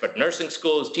camps, but nursing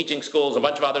schools, teaching schools, a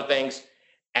bunch of other things.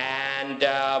 And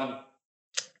that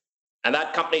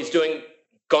company is going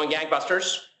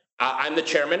gangbusters. I'm the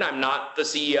chairman. I'm not the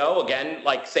CEO. Again,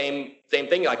 like same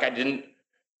thing. Like I didn't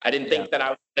think that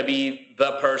I was going to be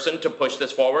the person to push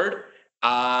this forward.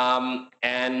 Why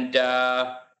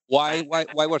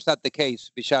was that the case,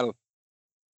 Vishal?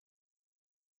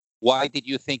 Why did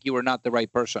you think you were not the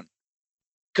right person?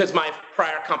 Because my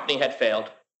prior company had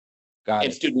failed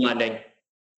in student lending.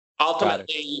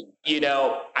 Ultimately,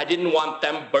 I didn't want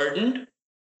them burdened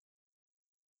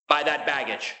by that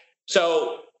baggage.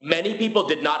 So many people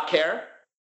did not care,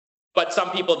 but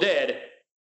some people did.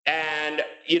 And,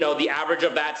 the average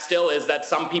of that still is that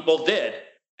some people did.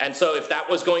 And so if that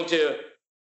was going to,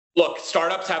 look,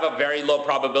 startups have a very low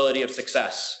probability of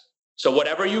success. So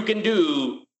whatever you can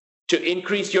do to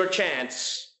increase your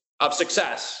chance of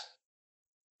success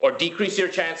or decrease your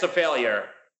chance of failure,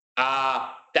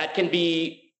 that can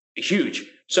be huge.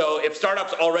 So if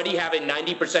startups already have a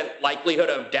 90% likelihood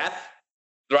of death,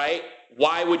 right?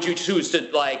 Why would you choose to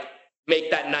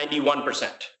make that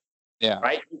 91%? Yeah.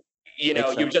 Right?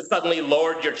 You've just suddenly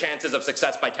lowered your chances of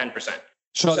success by 10%.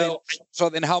 So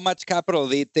then how much capital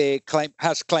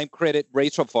has Climb Credit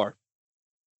raised so far?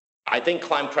 I think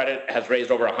Climb Credit has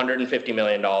raised over $150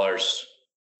 million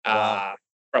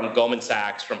from Goldman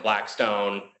Sachs, from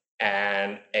Blackstone,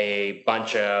 and a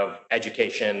bunch of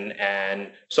education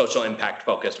and social impact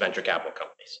focused venture capital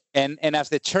companies. And as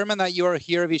the chairman that you are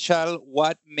here, Vishal,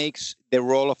 what makes the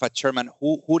role of a chairman?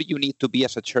 Who do you need to be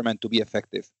as a chairman to be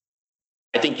effective?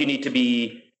 I think you need to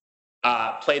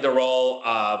play the role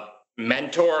of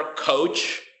mentor,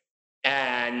 coach,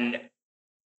 and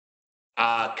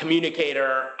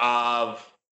communicator of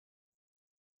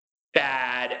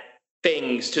bad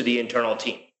things to the internal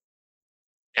team,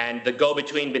 and the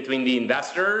go-between between the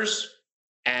investors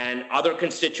and other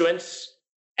constituents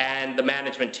and the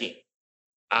management team.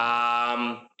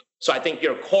 So I think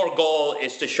your core goal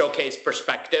is to showcase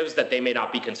perspectives that they may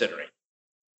not be considering.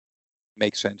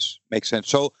 Makes sense.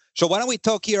 So why don't we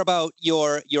talk here about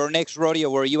your next rodeo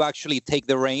where you actually take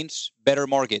the reins, Better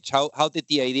Mortgage. How did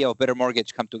the idea of Better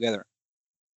Mortgage come together?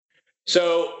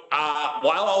 So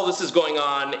while all this is going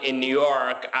on in New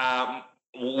York, my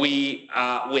wife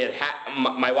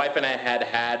and I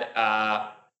had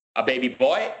a baby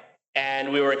boy, and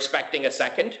we were expecting a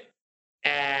second.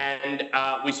 And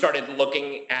we started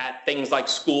looking at things like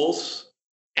schools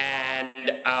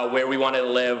and where we wanted to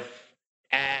live.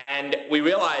 And we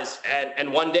realized,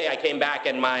 and one day I came back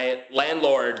and my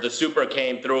landlord, the super,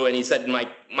 came through and he said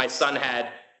my son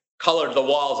had colored the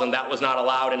walls and that was not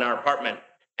allowed in our apartment.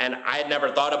 And I had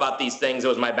never thought about these things. It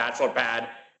was my bachelor pad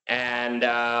and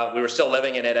we were still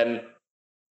living in it. And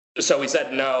so we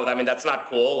said, no, that's not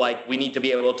cool. Like, we need to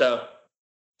be able to,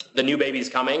 the new baby's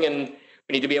coming and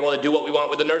we need to be able to do what we want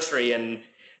with the nursery and,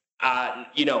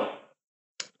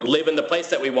 live in the place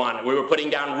that we want. We were putting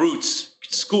down roots,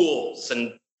 schools,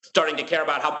 and starting to care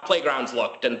about how playgrounds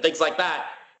looked and things like that.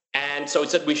 And so we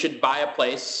said we should buy a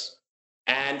place.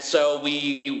 And so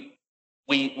we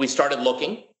started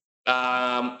looking,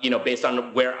 based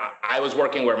on where I was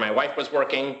working, where my wife was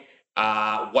working,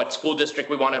 what school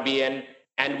district we want to be in.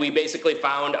 And we basically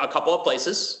found a couple of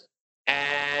places.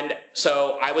 And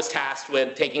so I was tasked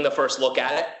with taking the first look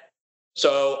at it.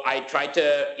 So I tried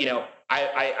to,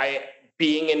 I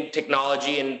being in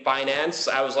technology and finance,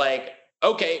 I was like,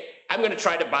 okay, I'm going to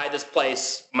try to buy this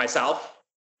place myself,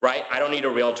 right? I don't need a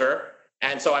realtor.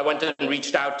 And so I went and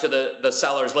reached out to the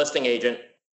seller's listing agent.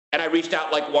 And I reached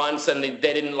out once and they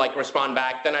didn't respond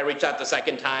back. Then I reached out the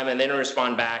second time and they didn't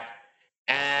respond back.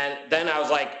 And then I was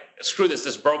like, screw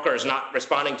this broker is not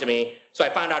responding to me. So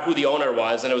I found out who the owner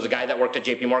was, and it was a guy that worked at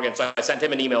JP Morgan. So I sent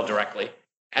him an email directly.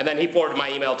 And then he forwarded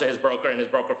my email to his broker, and his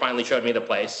broker finally showed me the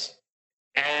place.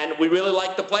 And we really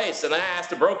liked the place. And then I asked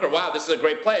the broker, wow, this is a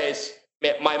great place.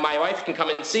 My wife can come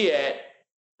and see it.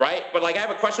 right? But like, I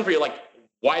have a question for you. Like,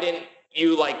 why didn't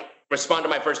you like respond to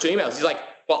my first 2 emails? He's like,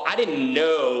 well, I didn't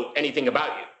know anything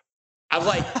about you. I was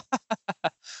like,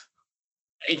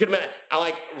 you could have been, I'm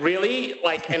like, really?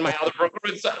 Like, and my other broker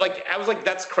was like, I was like,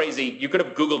 that's crazy. You could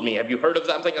have Googled me. Have you heard of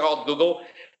something called Google?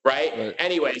 Right?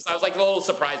 Anyways, I was like a little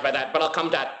surprised by that, but I'll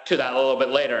come to that a little bit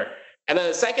later. And then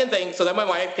the second thing, so then my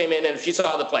wife came in and she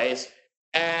saw the place,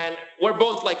 and we're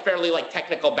both like fairly like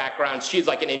technical backgrounds. She's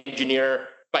like an engineer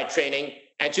by training,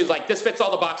 and she was like, this fits all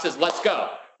the boxes, let's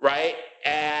go, right?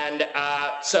 And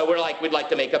so we're like, we'd like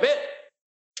to make a bid.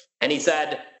 And he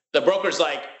said, the broker's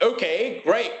like, okay,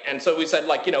 great. And so we said,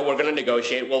 like, we're going to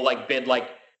negotiate. We'll like bid like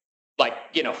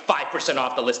 5%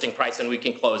 off the listing price and we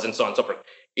can close and so on and so forth.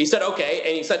 He said, okay.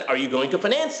 And he said, are you going to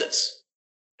finance this?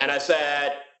 And I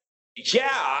said,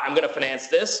 yeah, I'm going to finance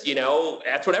this.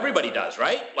 That's what everybody does,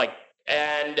 right? Like,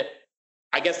 and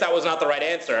I guess that was not the right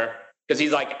answer, because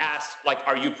he's like asked, like,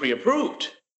 are you pre-approved?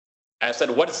 And I said,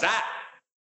 what is that?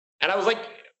 And I was like,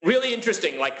 really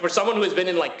interesting. Like, for someone who has been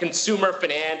in like consumer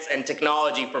finance and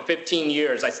technology for 15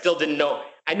 years, I still didn't know.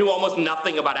 I knew almost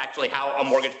nothing about actually how a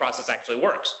mortgage process actually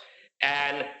works.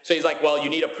 And so he's like, well, you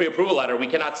need a pre-approval letter. We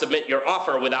cannot submit your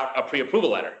offer without a pre-approval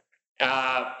letter,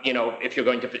 if you're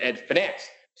going to finance.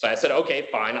 So I said, okay,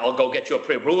 fine. I'll go get you a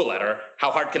pre-approval letter.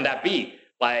 How hard can that be?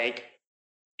 Like,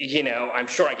 I'm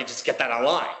sure I could just get that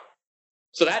online.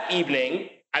 So that evening,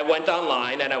 I went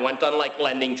online and I went on like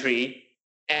LendingTree.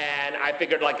 And I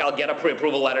figured like I'll get a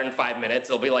pre-approval letter in 5 minutes.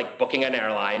 It'll be like booking an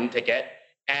airline ticket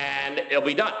and it'll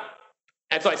be done.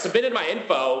 And so I submitted my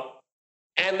info,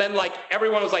 and then like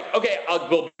everyone was like, okay,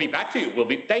 we'll be back to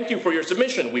you. Thank you for your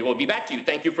submission. We will be back to you.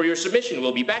 Thank you for your submission.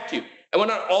 We'll be back to you. I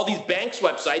went on all these banks'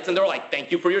 websites and they were like, thank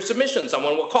you for your submission.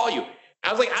 Someone will call you.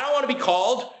 I was like, I don't want to be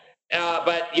called,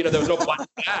 but there was no button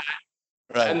for that.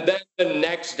 Right. And then the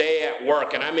next day at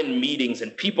work, and I'm in meetings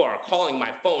and people are calling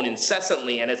my phone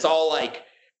incessantly, and it's all like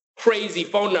crazy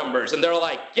phone numbers, and they're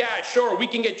like, yeah, sure, we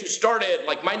can get you started,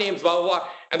 like my name's blah blah blah.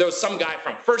 And there was some guy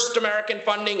from First American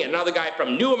Funding, another guy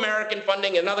from New American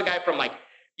Funding, another guy from like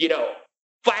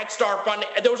Flagstar Funding,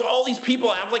 and there was all these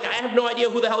people, and I was like, I have no idea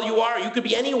who the hell you are. You could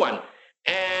be anyone.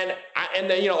 And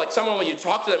then like someone, when you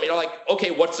talk to them, you're like, okay,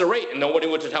 what's the rate? And nobody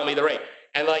would tell me the rate.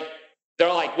 And like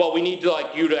they're like, well, we need to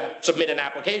like you to submit an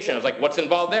application. I was like, what's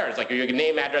involved there? It's like, your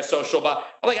name, address, social, blah.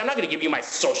 I'm like, I'm not going to give you my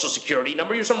social security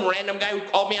number. You're some random guy who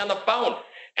called me on the phone.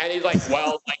 And he's like,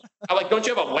 well, I'm like, don't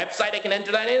you have a website I can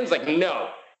enter that in? He's like, no.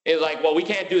 He's like, well, we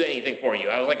can't do anything for you.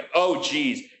 I was like, oh,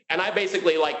 geez. And I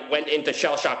basically like went into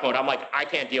shell shock mode. I'm like, I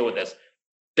can't deal with this.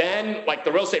 Then like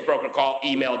the real estate broker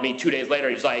emailed me 2 days later.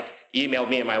 He's like, he emailed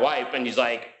me and my wife, and he's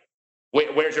like,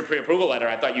 where's your pre-approval letter?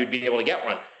 I thought you'd be able to get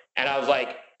one. And I was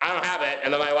like, I don't have it.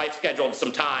 And then my wife scheduled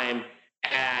some time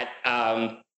at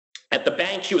the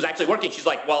bank she was actually working. She's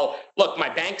like, well, look, my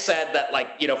bank said that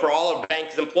like, for all of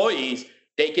bank's employees,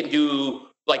 they can do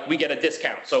like, we get a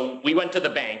discount. So we went to the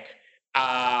bank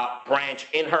branch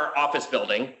in her office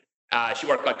building. She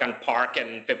worked like on Park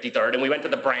and 53rd, and we went to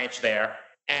the branch there,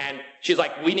 and she's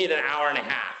like, we need an hour and a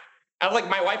half. I was like,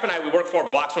 my wife and I, we work 4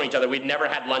 blocks from each other. We'd never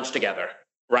had lunch together,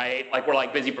 right? Like we're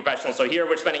like busy professionals. So here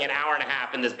we're spending an hour and a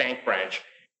half in this bank branch.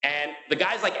 And the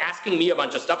guy's like asking me a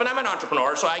bunch of stuff, and I'm an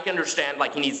entrepreneur, so I can understand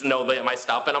like he needs to know my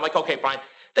stuff. And I'm like, okay, fine.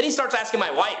 Then he starts asking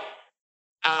my wife,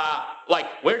 like,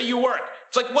 where do you work?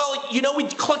 It's like, well, we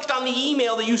clicked on the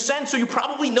email that you sent, so you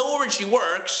probably know where she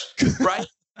works, right?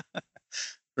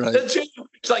 Right.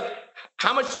 It's like,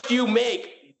 how much do you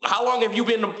make? How long have you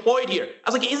been employed here?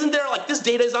 I was like, isn't there like this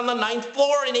data is on the 9th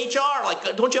floor in HR?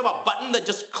 Like, don't you have a button that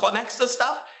just connects the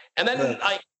stuff? And then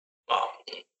I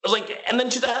was like, and then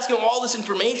she's asking all this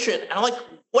information. And I'm like,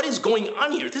 what is going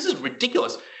on here? This is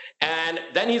ridiculous. And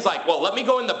then he's like, well, let me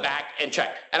go in the back and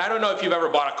check. And I don't know if you've ever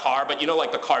bought a car, but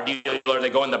like the car dealer, they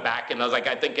go in the back, and I was like,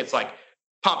 I think it's like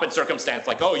pomp and circumstance.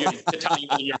 Like, oh, you need to tell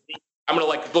you I'm going to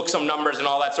like look some numbers and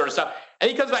all that sort of stuff. And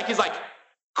he comes back, he's like,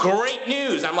 great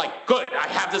news. I'm like, good, I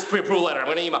have this pre-approval letter. I'm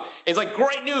going to email. And he's like,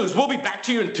 great news. We'll be back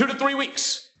to you in 2 to 3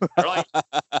 weeks. They're like,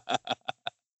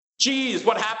 geez,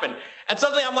 what happened? And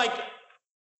suddenly I'm like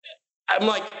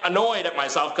annoyed at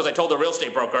myself, because I told the real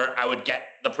estate broker I would get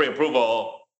the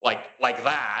pre-approval like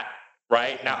that,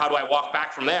 right? Now, how do I walk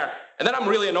back from there? And then I'm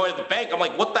really annoyed at the bank. I'm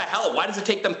like, what the hell? Why does it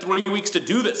take them 3 weeks to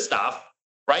do this stuff,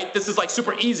 right? This is like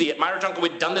super easy. At Myra Jungle,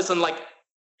 we'd done this in like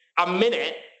a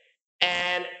minute.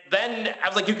 And then I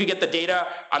was like, you could get the data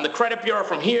on the credit bureau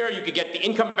from here. You could get the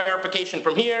income verification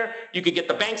from here. You could get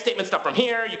the bank statement stuff from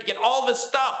here. You could get all this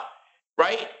stuff,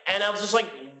 right? And I was just like,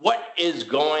 what is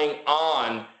going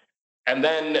on? And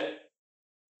then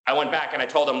I went back and I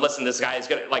told him, listen, this guy is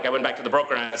going to, like, I went back to the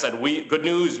broker and I said, good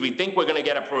news. We think we're going to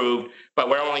get approved, but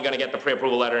we're only going to get the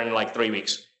pre-approval letter in like 3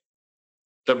 weeks.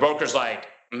 The broker's like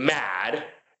mad.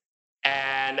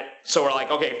 And so we're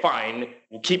like, okay, fine.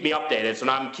 Well, keep me updated. So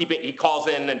now he calls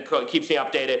in and keeps me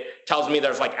updated, tells me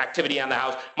there's like activity on the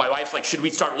house. My wife's like, should we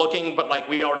start looking? But like,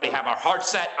 we already have our heart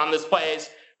set on this place,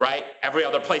 right? Every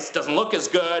other place doesn't look as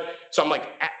good. So I'm like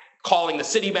calling the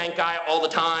Citibank guy all the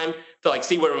time to like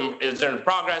see where is there in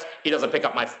progress. He doesn't pick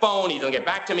up my phone. He doesn't get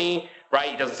back to me, right?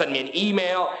 He doesn't send me an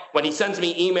email. When he sends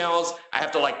me emails, I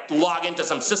have to like log into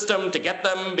some system to get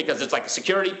them because it's like a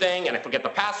security thing and I forget the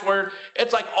password.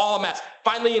 It's like all a mess.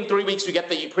 Finally, in 3 weeks, we get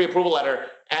the pre-approval letter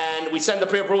and we send the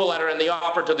pre-approval letter and the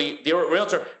offer to the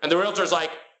realtor. And the realtor's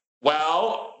like,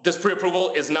 well, this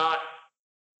pre-approval is not,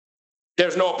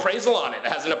 there's no appraisal on it.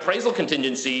 It has an appraisal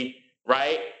contingency,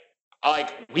 right?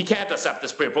 Like, we can't accept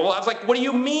this pre-approval. I was like, what do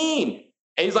you mean?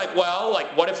 And he's like, well,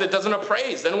 like, what if it doesn't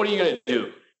appraise? Then what are you going to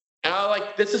do? And I was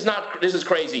like, this is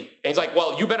crazy. And he's like,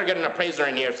 well, you better get an appraiser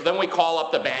in here. So then we call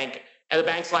up the bank and the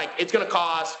bank's like, it's going to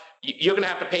cost, you're going to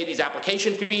have to pay these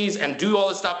application fees and do all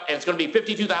this stuff. And it's going to be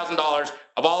 $52,000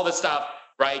 of all this stuff,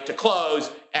 right, to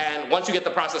close. And once you get the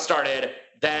process started,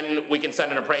 then we can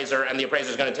send an appraiser and the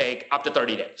appraiser is going to take up to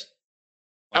 30 days.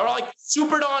 And we're like,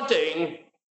 super daunting,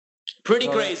 pretty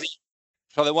crazy.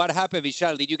 So then what happened,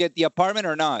 Vishal? Did you get the apartment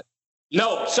or not?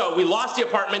 No. So we lost the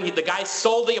apartment. The guy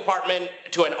sold the apartment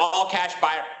to an all-cash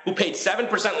buyer who paid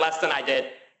 7% less than I did.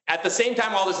 At the same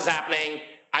time all this is happening,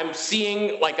 I'm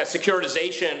seeing like a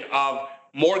securitization of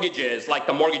mortgages, like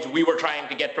the mortgage we were trying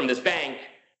to get from this bank,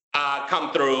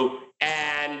 come through.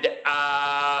 And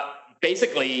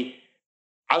basically,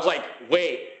 I was like,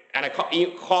 wait. And I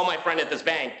call my friend at this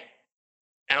bank,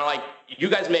 and I'm like, you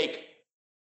guys make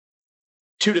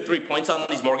 2 to 3 points on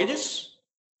these mortgages?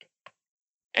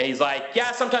 And he's like,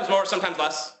 yeah, sometimes more, sometimes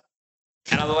less.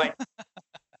 And I was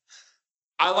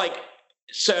like,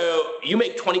 so you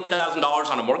make $20,000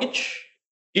 on a mortgage?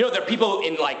 You know, there are people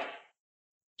in like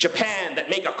Japan that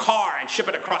make a car and ship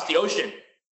it across the ocean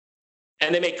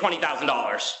and they make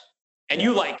 $20,000. And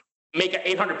you like make an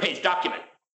 800-page document.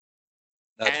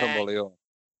 That's unbelievable.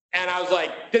 And I was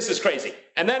like, this is crazy.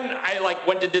 And then I like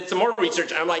went and did some more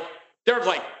research and I'm like, they're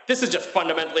like, this is just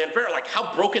fundamentally unfair. Like,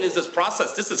 how broken is this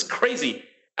process? This is crazy.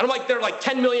 And I'm like, there are like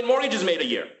 10 million mortgages made a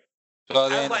year. So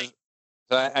then,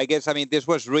 I guess, I mean, this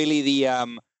was really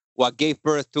the what gave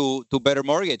birth to Better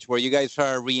Mortgage, where you guys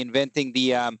are reinventing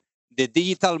the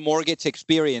digital mortgage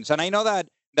experience. And I know that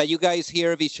you guys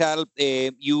here, Vishal,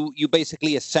 you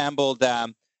basically assembled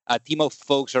a team of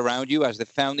folks around you as the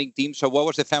founding team. So what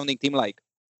was the founding team like?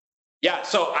 Yeah,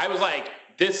 so I was like,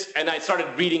 and I started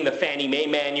reading the Fannie Mae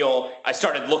manual. I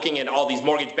started looking at all these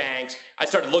mortgage banks. I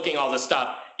started looking at all this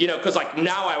stuff, you know, because like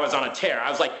now I was on a tear.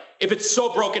 I was like, if it's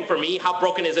so broken for me, how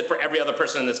broken is it for every other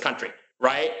person in this country,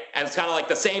 right? And it's kind of like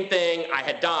the same thing I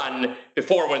had done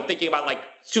before when thinking about like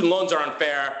student loans are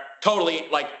unfair. Totally,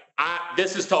 like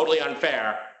this is totally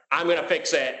unfair. I'm going to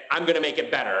fix it. I'm going to make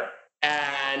it better.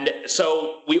 And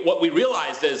so what we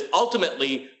realized is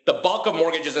ultimately the bulk of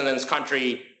mortgages in this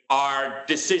country are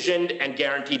decisioned and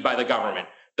guaranteed by the government.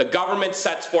 The government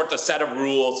sets forth a set of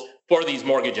rules for these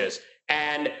mortgages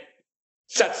and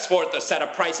sets forth a set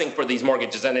of pricing for these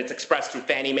mortgages, and it's expressed through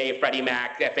Fannie Mae, Freddie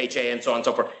Mac, FHA, and so on and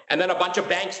so forth. And then a bunch of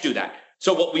banks do that.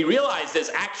 So what we realized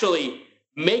is actually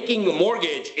making a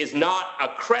mortgage is not a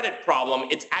credit problem,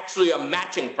 it's actually a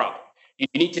matching problem. You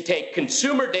need to take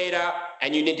consumer data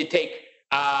and you need to take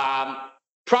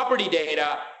property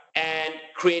data and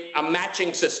create a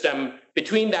matching system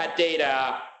between that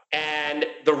data and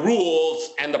the rules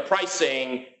and the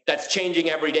pricing that's changing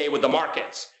every day with the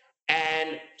markets.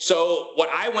 And so what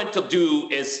I went to do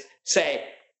is say,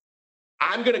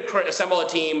 I'm going to assemble a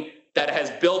team that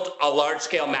has built a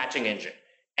large-scale matching engine.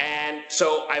 And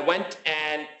so I went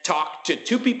and talked to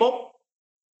 2 people,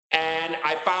 and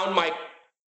I found my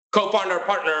co-founder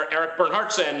partner, Eric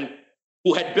Bernhardtson,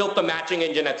 who had built the matching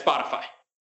engine at Spotify.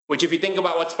 Which, if you think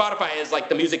about what Spotify is, like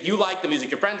the music you like, the music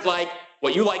your friends like,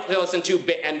 what you like to listen to,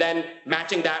 and then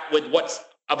matching that with what's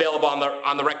available on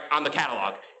the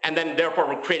catalog, and then therefore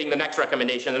we're creating the next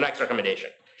recommendation,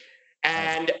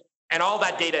 and all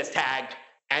that data is tagged,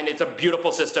 and it's a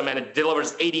beautiful system, and it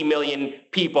delivers 80 million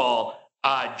people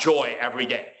joy every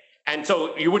day. And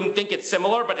so you wouldn't think it's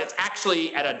similar, but it's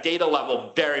actually at a data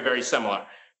level very, very similar.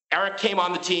 Eric came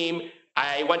on the team.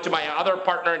 I went to my other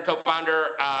partner and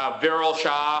co-founder, Viral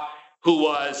Shah, who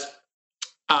was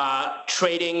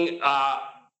trading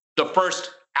the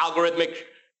first algorithmic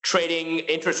trading,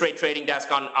 interest rate trading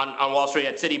desk on Wall Street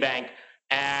at Citibank.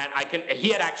 And he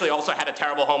had actually also had a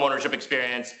terrible home ownership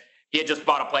experience. He had just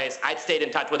bought a place. I'd stayed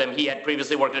in touch with him. He had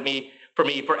previously worked at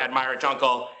my rich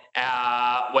uncle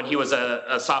when he was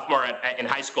a sophomore in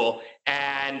high school,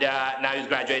 and now he's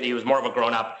graduated. He was more of a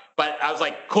grown up. But I was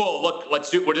like, cool, look, let's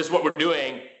do. This is what we're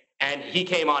doing. And he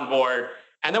came on board,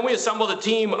 and then we assembled a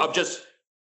team of just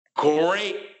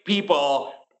great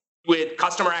people with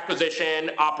customer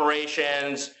acquisition,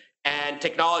 operations, and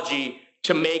technology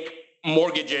to make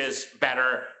mortgages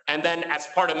better. And then as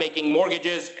part of making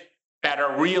mortgages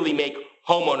better, really make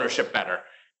homeownership better.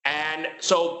 And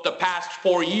so the past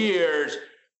 4 years,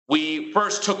 we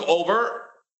first took over.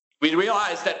 We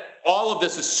realized that all of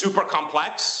this is super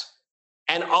complex.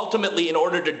 And ultimately, in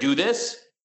order to do this,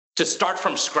 to start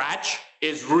from scratch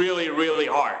is really, really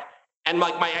hard. And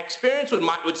like my experience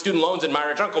with student loans and my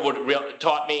rich uncle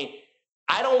taught me,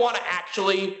 I don't want to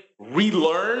actually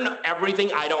relearn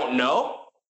everything I don't know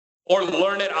or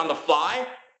learn it on the fly.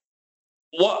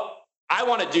 What I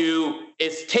want to do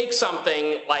is take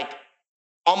something like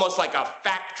almost like a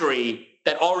factory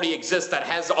that already exists, that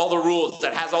has all the rules,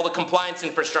 that has all the compliance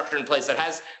infrastructure in place, that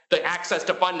has the access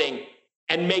to funding,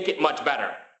 and make it much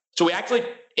better. So we actually,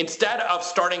 instead of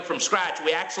starting from scratch,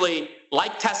 we actually,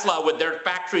 like Tesla with their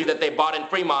factory that they bought in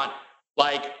Fremont,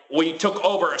 like we took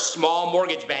over a small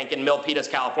mortgage bank in Milpitas,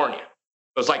 California.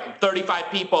 It was like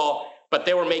 35 people, but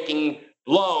they were making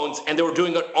loans and they were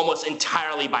doing it almost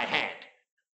entirely by hand.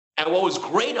 And what was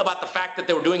great about the fact that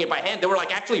they were doing it by hand, they were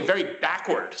like actually very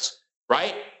backwards,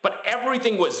 right? But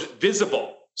everything was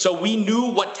visible. So we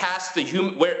knew what tasks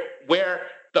where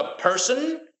the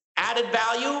person added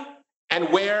value and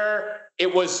where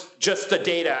it was just the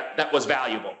data that was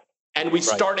valuable. And we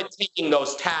started taking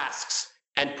those tasks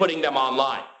and putting them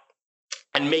online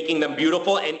and making them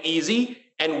beautiful and easy,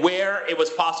 and where it was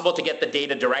possible to get the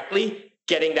data directly,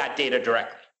 getting that data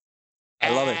directly. I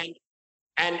love it.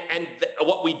 And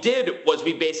what we did was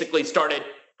we basically started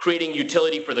creating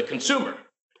utility for the consumer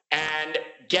and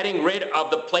getting rid of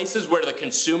the places where the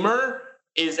consumer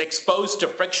is exposed to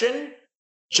friction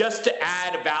just to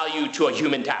add value to a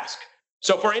human task.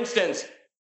 So for instance,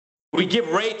 we give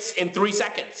rates in 3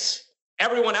 seconds.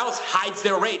 Everyone else hides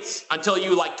their rates until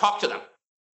you like talk to them.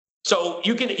 So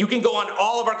you can go on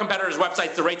all of our competitors'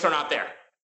 websites, the rates are not there.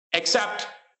 Except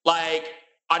like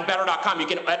on better.com, you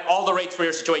can add all the rates for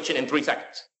your situation in 3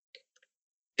 seconds.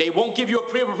 They won't give you a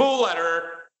pre-approval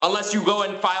letter unless you go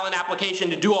and file an application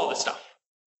to do all this stuff.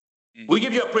 We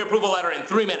give you a pre-approval letter in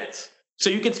 3 minutes. So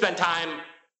you can spend time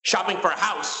shopping for a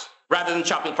house rather than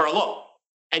shopping for a loan.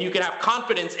 And you can have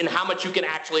confidence in how much you can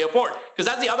actually afford. Because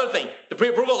that's the other thing. The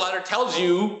pre-approval letter tells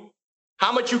you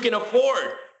how much you can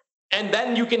afford. And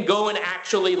then you can go and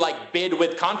actually like bid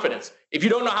with confidence. If you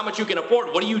don't know how much you can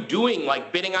afford, what are you doing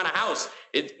like bidding on a house?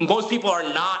 Most people are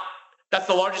not, that's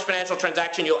the largest financial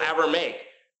transaction you'll ever make,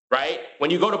 right? When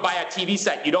you go to buy a TV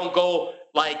set, you don't go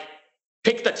like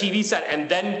pick the TV set and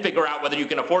then figure out whether you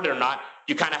can afford it or not.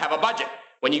 You kind of have a budget.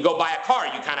 When you go buy a car,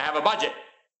 you kind of have a budget.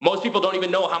 Most people don't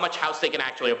even know how much house they can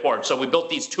actually afford. So we built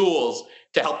these tools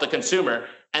to help the consumer.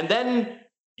 And then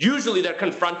usually they're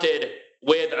confronted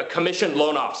with a commissioned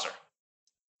loan officer.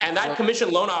 And that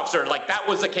commissioned loan officer, like that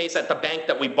was the case at the bank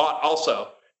that we bought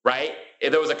also, right?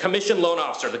 If there was a commissioned loan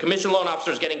officer. The commissioned loan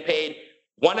officer is getting paid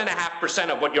 1.5%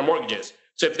 of what your mortgage is.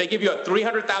 So if they give you a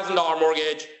 $300,000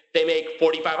 mortgage, they make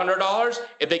 $4,500.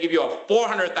 If they give you a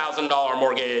 $400,000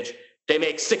 mortgage, they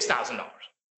make $6,000.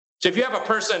 So if you have a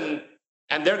person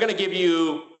and they're going to give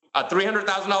you a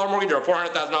 $300,000 mortgage or a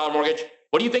 $400,000 mortgage,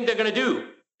 what do you think they're going to do?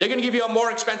 They're going to give you a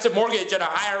more expensive mortgage at a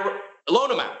higher loan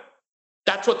amount.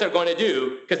 That's what they're going to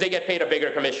do because they get paid a bigger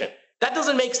commission. That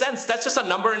doesn't make sense. That's just a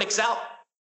number in Excel.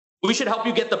 We should help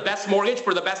you get the best mortgage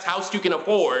for the best house you can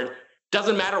afford.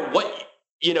 Doesn't matter what,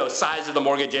 size of the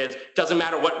mortgage is. Doesn't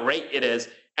matter what rate it is.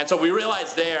 And so we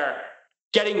realized there,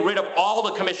 getting rid of all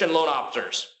the commissioned loan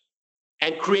officers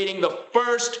and creating the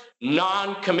first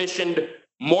non-commissioned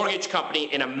mortgage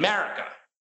company in America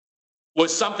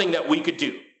was something that we could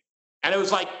do. And it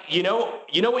was like, you know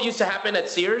what used to happen at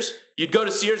Sears? You'd go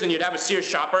to Sears and you'd have a Sears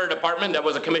shopper department that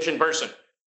was a commissioned person.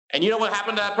 And you know what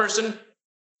happened to that person?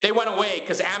 They went away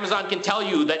because Amazon can tell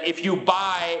you that if you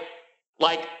buy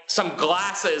like some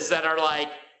glasses that are like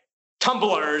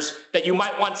tumblers, that you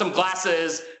might want some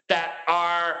glasses that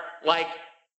are like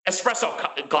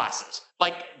espresso glasses.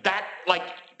 Like that, like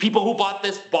people who bought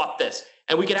this.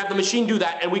 And we could have the machine do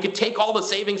that. And we could take all the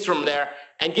savings from there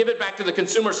and give it back to the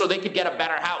consumer so they could get a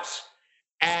better house.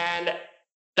 And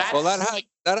that's... Well,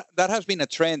 that has been a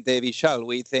trend, Vishal,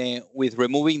 with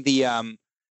removing the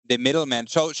middleman.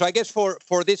 So I guess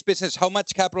for this business, how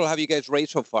much capital have you guys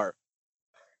raised so far?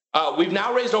 We've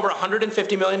now raised over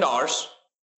 $150 million.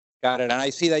 Got it. And I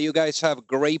see that you guys have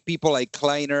great people like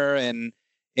Kleiner and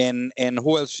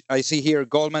who else I see here?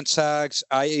 Goldman Sachs,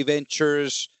 IA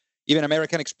Ventures, even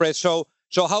American Express. So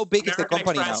how big is the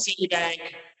company Express, now?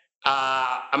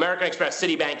 Citibank, American Express,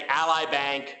 Citibank, Ally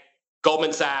Bank,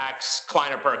 Goldman Sachs,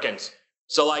 Kleiner Perkins.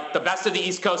 So like the best of the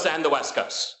East Coast and the West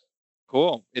Coast.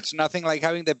 Cool. It's nothing like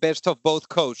having the best of both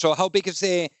coasts. So how big is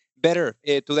the Better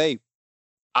today?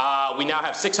 We now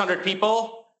have 600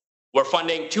 people. We're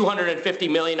funding $250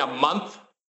 million a month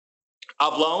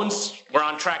of loans. We're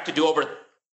on track to do over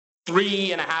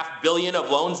 $3.5 billion of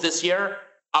loans this year,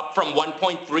 up from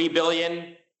 $1.3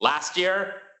 billion last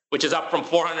year, which is up from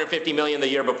 $450 million the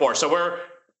year before. So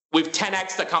we've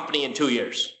 10x the company in 2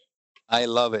 years. I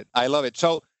love it. I love it.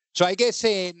 So I guess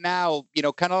now,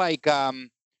 kind of like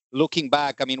looking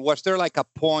back, I mean, was there like a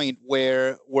point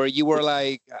where you were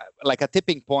like a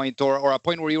tipping point or a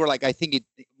point where you were like, I think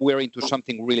we're into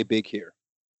something really big here?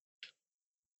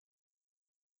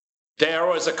 There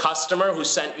was a customer who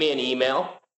sent me an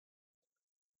email,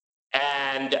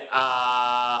 and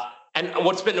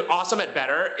what's been awesome at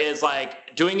Better is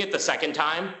like doing it the second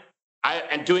time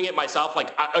and doing it myself.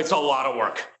 Like it's a lot of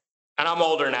work, and I'm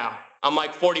older now. I'm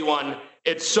like 41.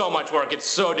 It's so much work. It's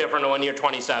so different when you're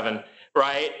 27,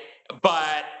 right?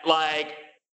 But like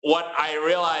what I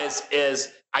realize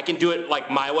is I can do it like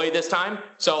my way this time.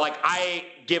 So like I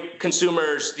give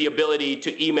consumers the ability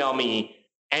to email me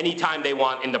anytime they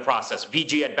want in the process,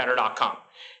 vg@better.com.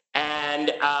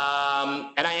 And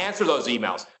I answer those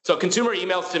emails. So consumer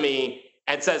emails to me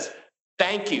and says,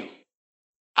 thank you.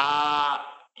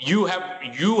 You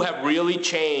have really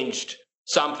changed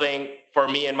something for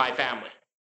me and my family,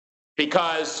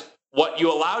 because what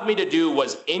you allowed me to do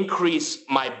was increase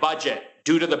my budget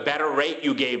due to the better rate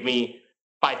you gave me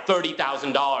by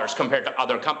 $30,000 compared to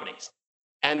other companies.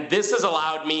 And this has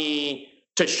allowed me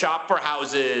to shop for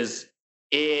houses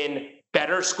in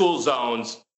better school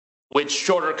zones with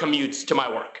shorter commutes to my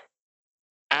work.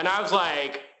 And I was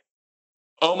like,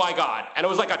 oh my God. And it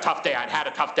was like a tough day. I'd had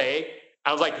a tough day.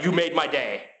 I was like, you made my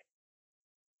day.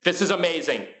 This is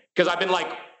amazing. Because I've been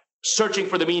like searching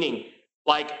for the meaning.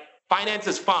 Like finance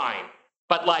is fine,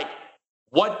 but like,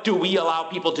 what do we allow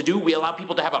people to do? We allow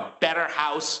people to have a better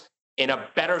house in a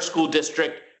better school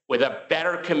district with a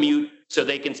better commute so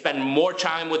they can spend more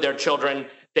time with their children.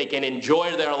 They can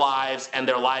enjoy their lives and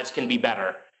their lives can be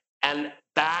better. And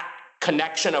that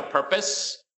connection of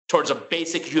purpose towards a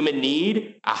basic human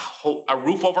need, a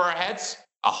roof over our heads,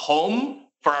 a home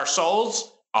for our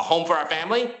souls, a home for our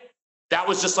family, that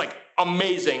was just like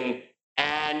amazing.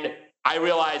 And I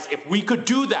realized if we could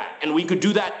do that, and we could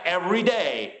do that every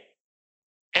day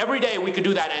we could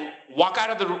do that and walk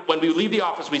out of when we leave the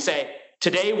office, we say,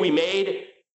 today we made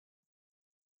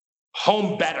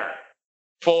home better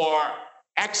for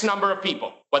X number of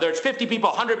people, whether it's 50 people,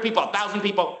 100 people, 1,000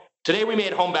 people. Today we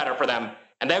made home better for them,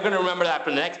 and they're going to remember that for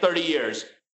the next 30 years.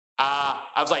 I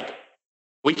was like,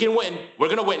 we can win. We're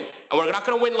going to win, and we're not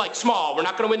going to win like small. We're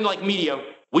not going to win like medium.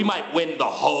 We might win the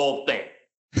whole thing.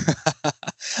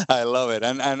 I love it,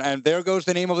 and there goes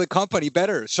the name of the company,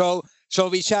 Better. So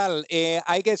Vishal,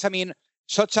 I guess, I mean,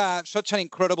 such an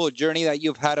incredible journey that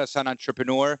you've had as an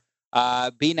entrepreneur,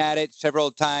 been at it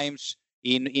several times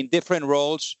in different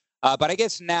roles. But I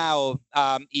guess now,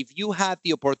 if you had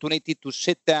the opportunity to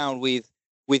sit down with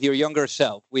your younger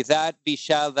self, with that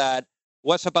Vishal that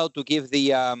was about to give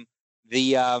the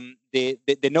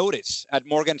notice at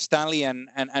Morgan Stanley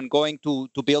and going to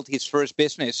build his first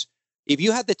business, if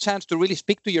you had the chance to really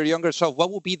speak to your younger self,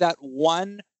 what would be that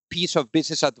one piece of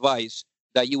business advice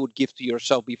that you would give to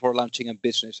yourself before launching a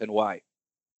business, and why?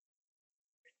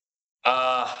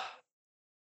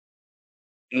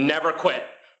 Never quit.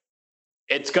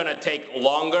 It's going to take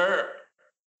longer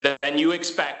than you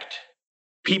expect.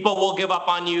 People will give up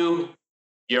on you.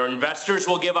 Your investors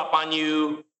will give up on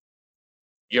you.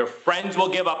 Your friends will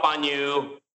give up on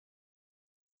you.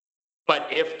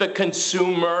 But if the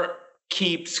consumer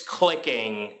keeps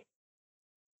clicking,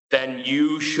 then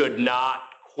you should not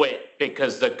quit,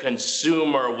 because the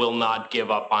consumer will not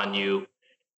give up on you.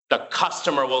 The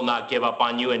customer will not give up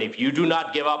on you. And if you do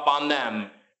not give up on them,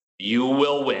 you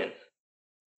will win.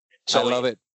 So I love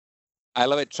it. I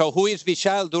love it. So who is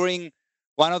Vishal during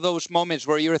one of those moments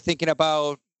where you're thinking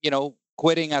about,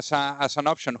 quitting as an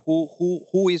option?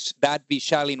 Who is that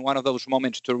Vishal in one of those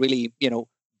moments to really,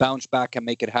 bounce back and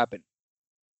make it happen?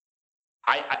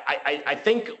 I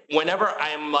think whenever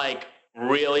I'm like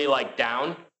really like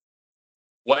down,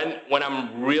 when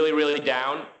I'm really, really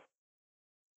down,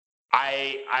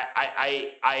 I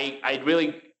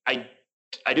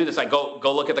do this. I go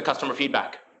look at the customer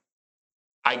feedback.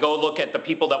 I go look at the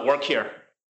people that work here,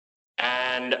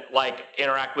 and and like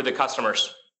interact with the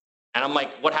customers. And I'm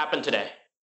like, what happened today?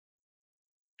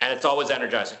 And it's always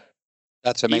energizing.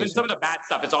 That's amazing. Even some of the bad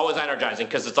stuff, it's always energizing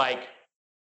because it's like,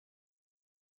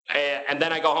 and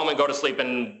then I go home and go to sleep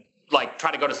and like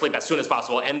try to go to sleep as soon as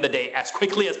possible, end the day as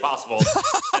quickly as possible,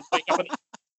 and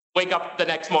wake up the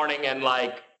next morning and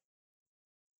like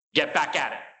get back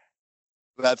at it.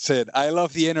 That's it. I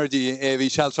love the energy,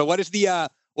 Vishal. So what is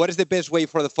the best way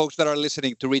for the folks that are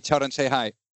listening to reach out and say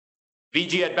hi?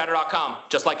 VG@better.com,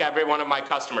 just like every one of my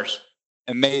customers.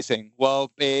 Amazing.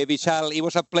 Well, Vishal, it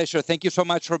was a pleasure. Thank you so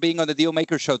much for being on the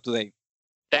Dealmaker Show today.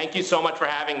 Thank you so much for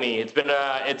having me. It's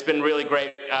been really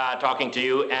great talking to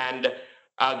you, and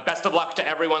best of luck to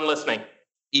everyone listening.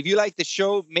 If you like the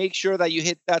show, make sure that you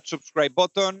hit that subscribe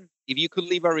button. If you could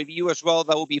leave a review as well,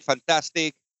 that would be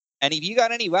fantastic. And if you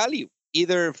got any value,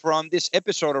 either from this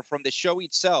episode or from the show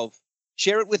itself,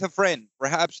 share it with a friend.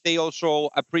 Perhaps they also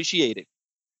appreciate it.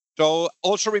 So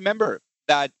also remember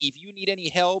that if you need any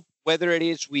help, whether it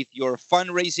is with your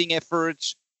fundraising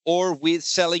efforts or with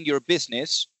selling your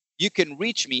business, you can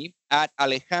reach me at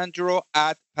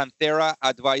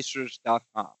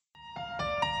alejandro@pantheraadvisors.com.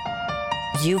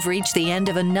 You've reached the end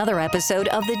of another episode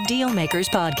of the Dealmakers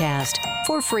Podcast.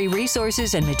 For free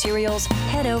resources and materials,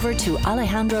 head over to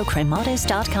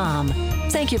alejandrocremades.com.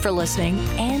 Thank you for listening,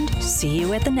 and see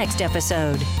you at the next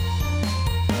episode.